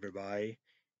 Thanks everybody.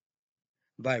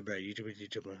 Bye, bro.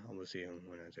 YouTube. I'm gonna see him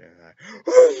when I say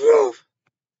hi.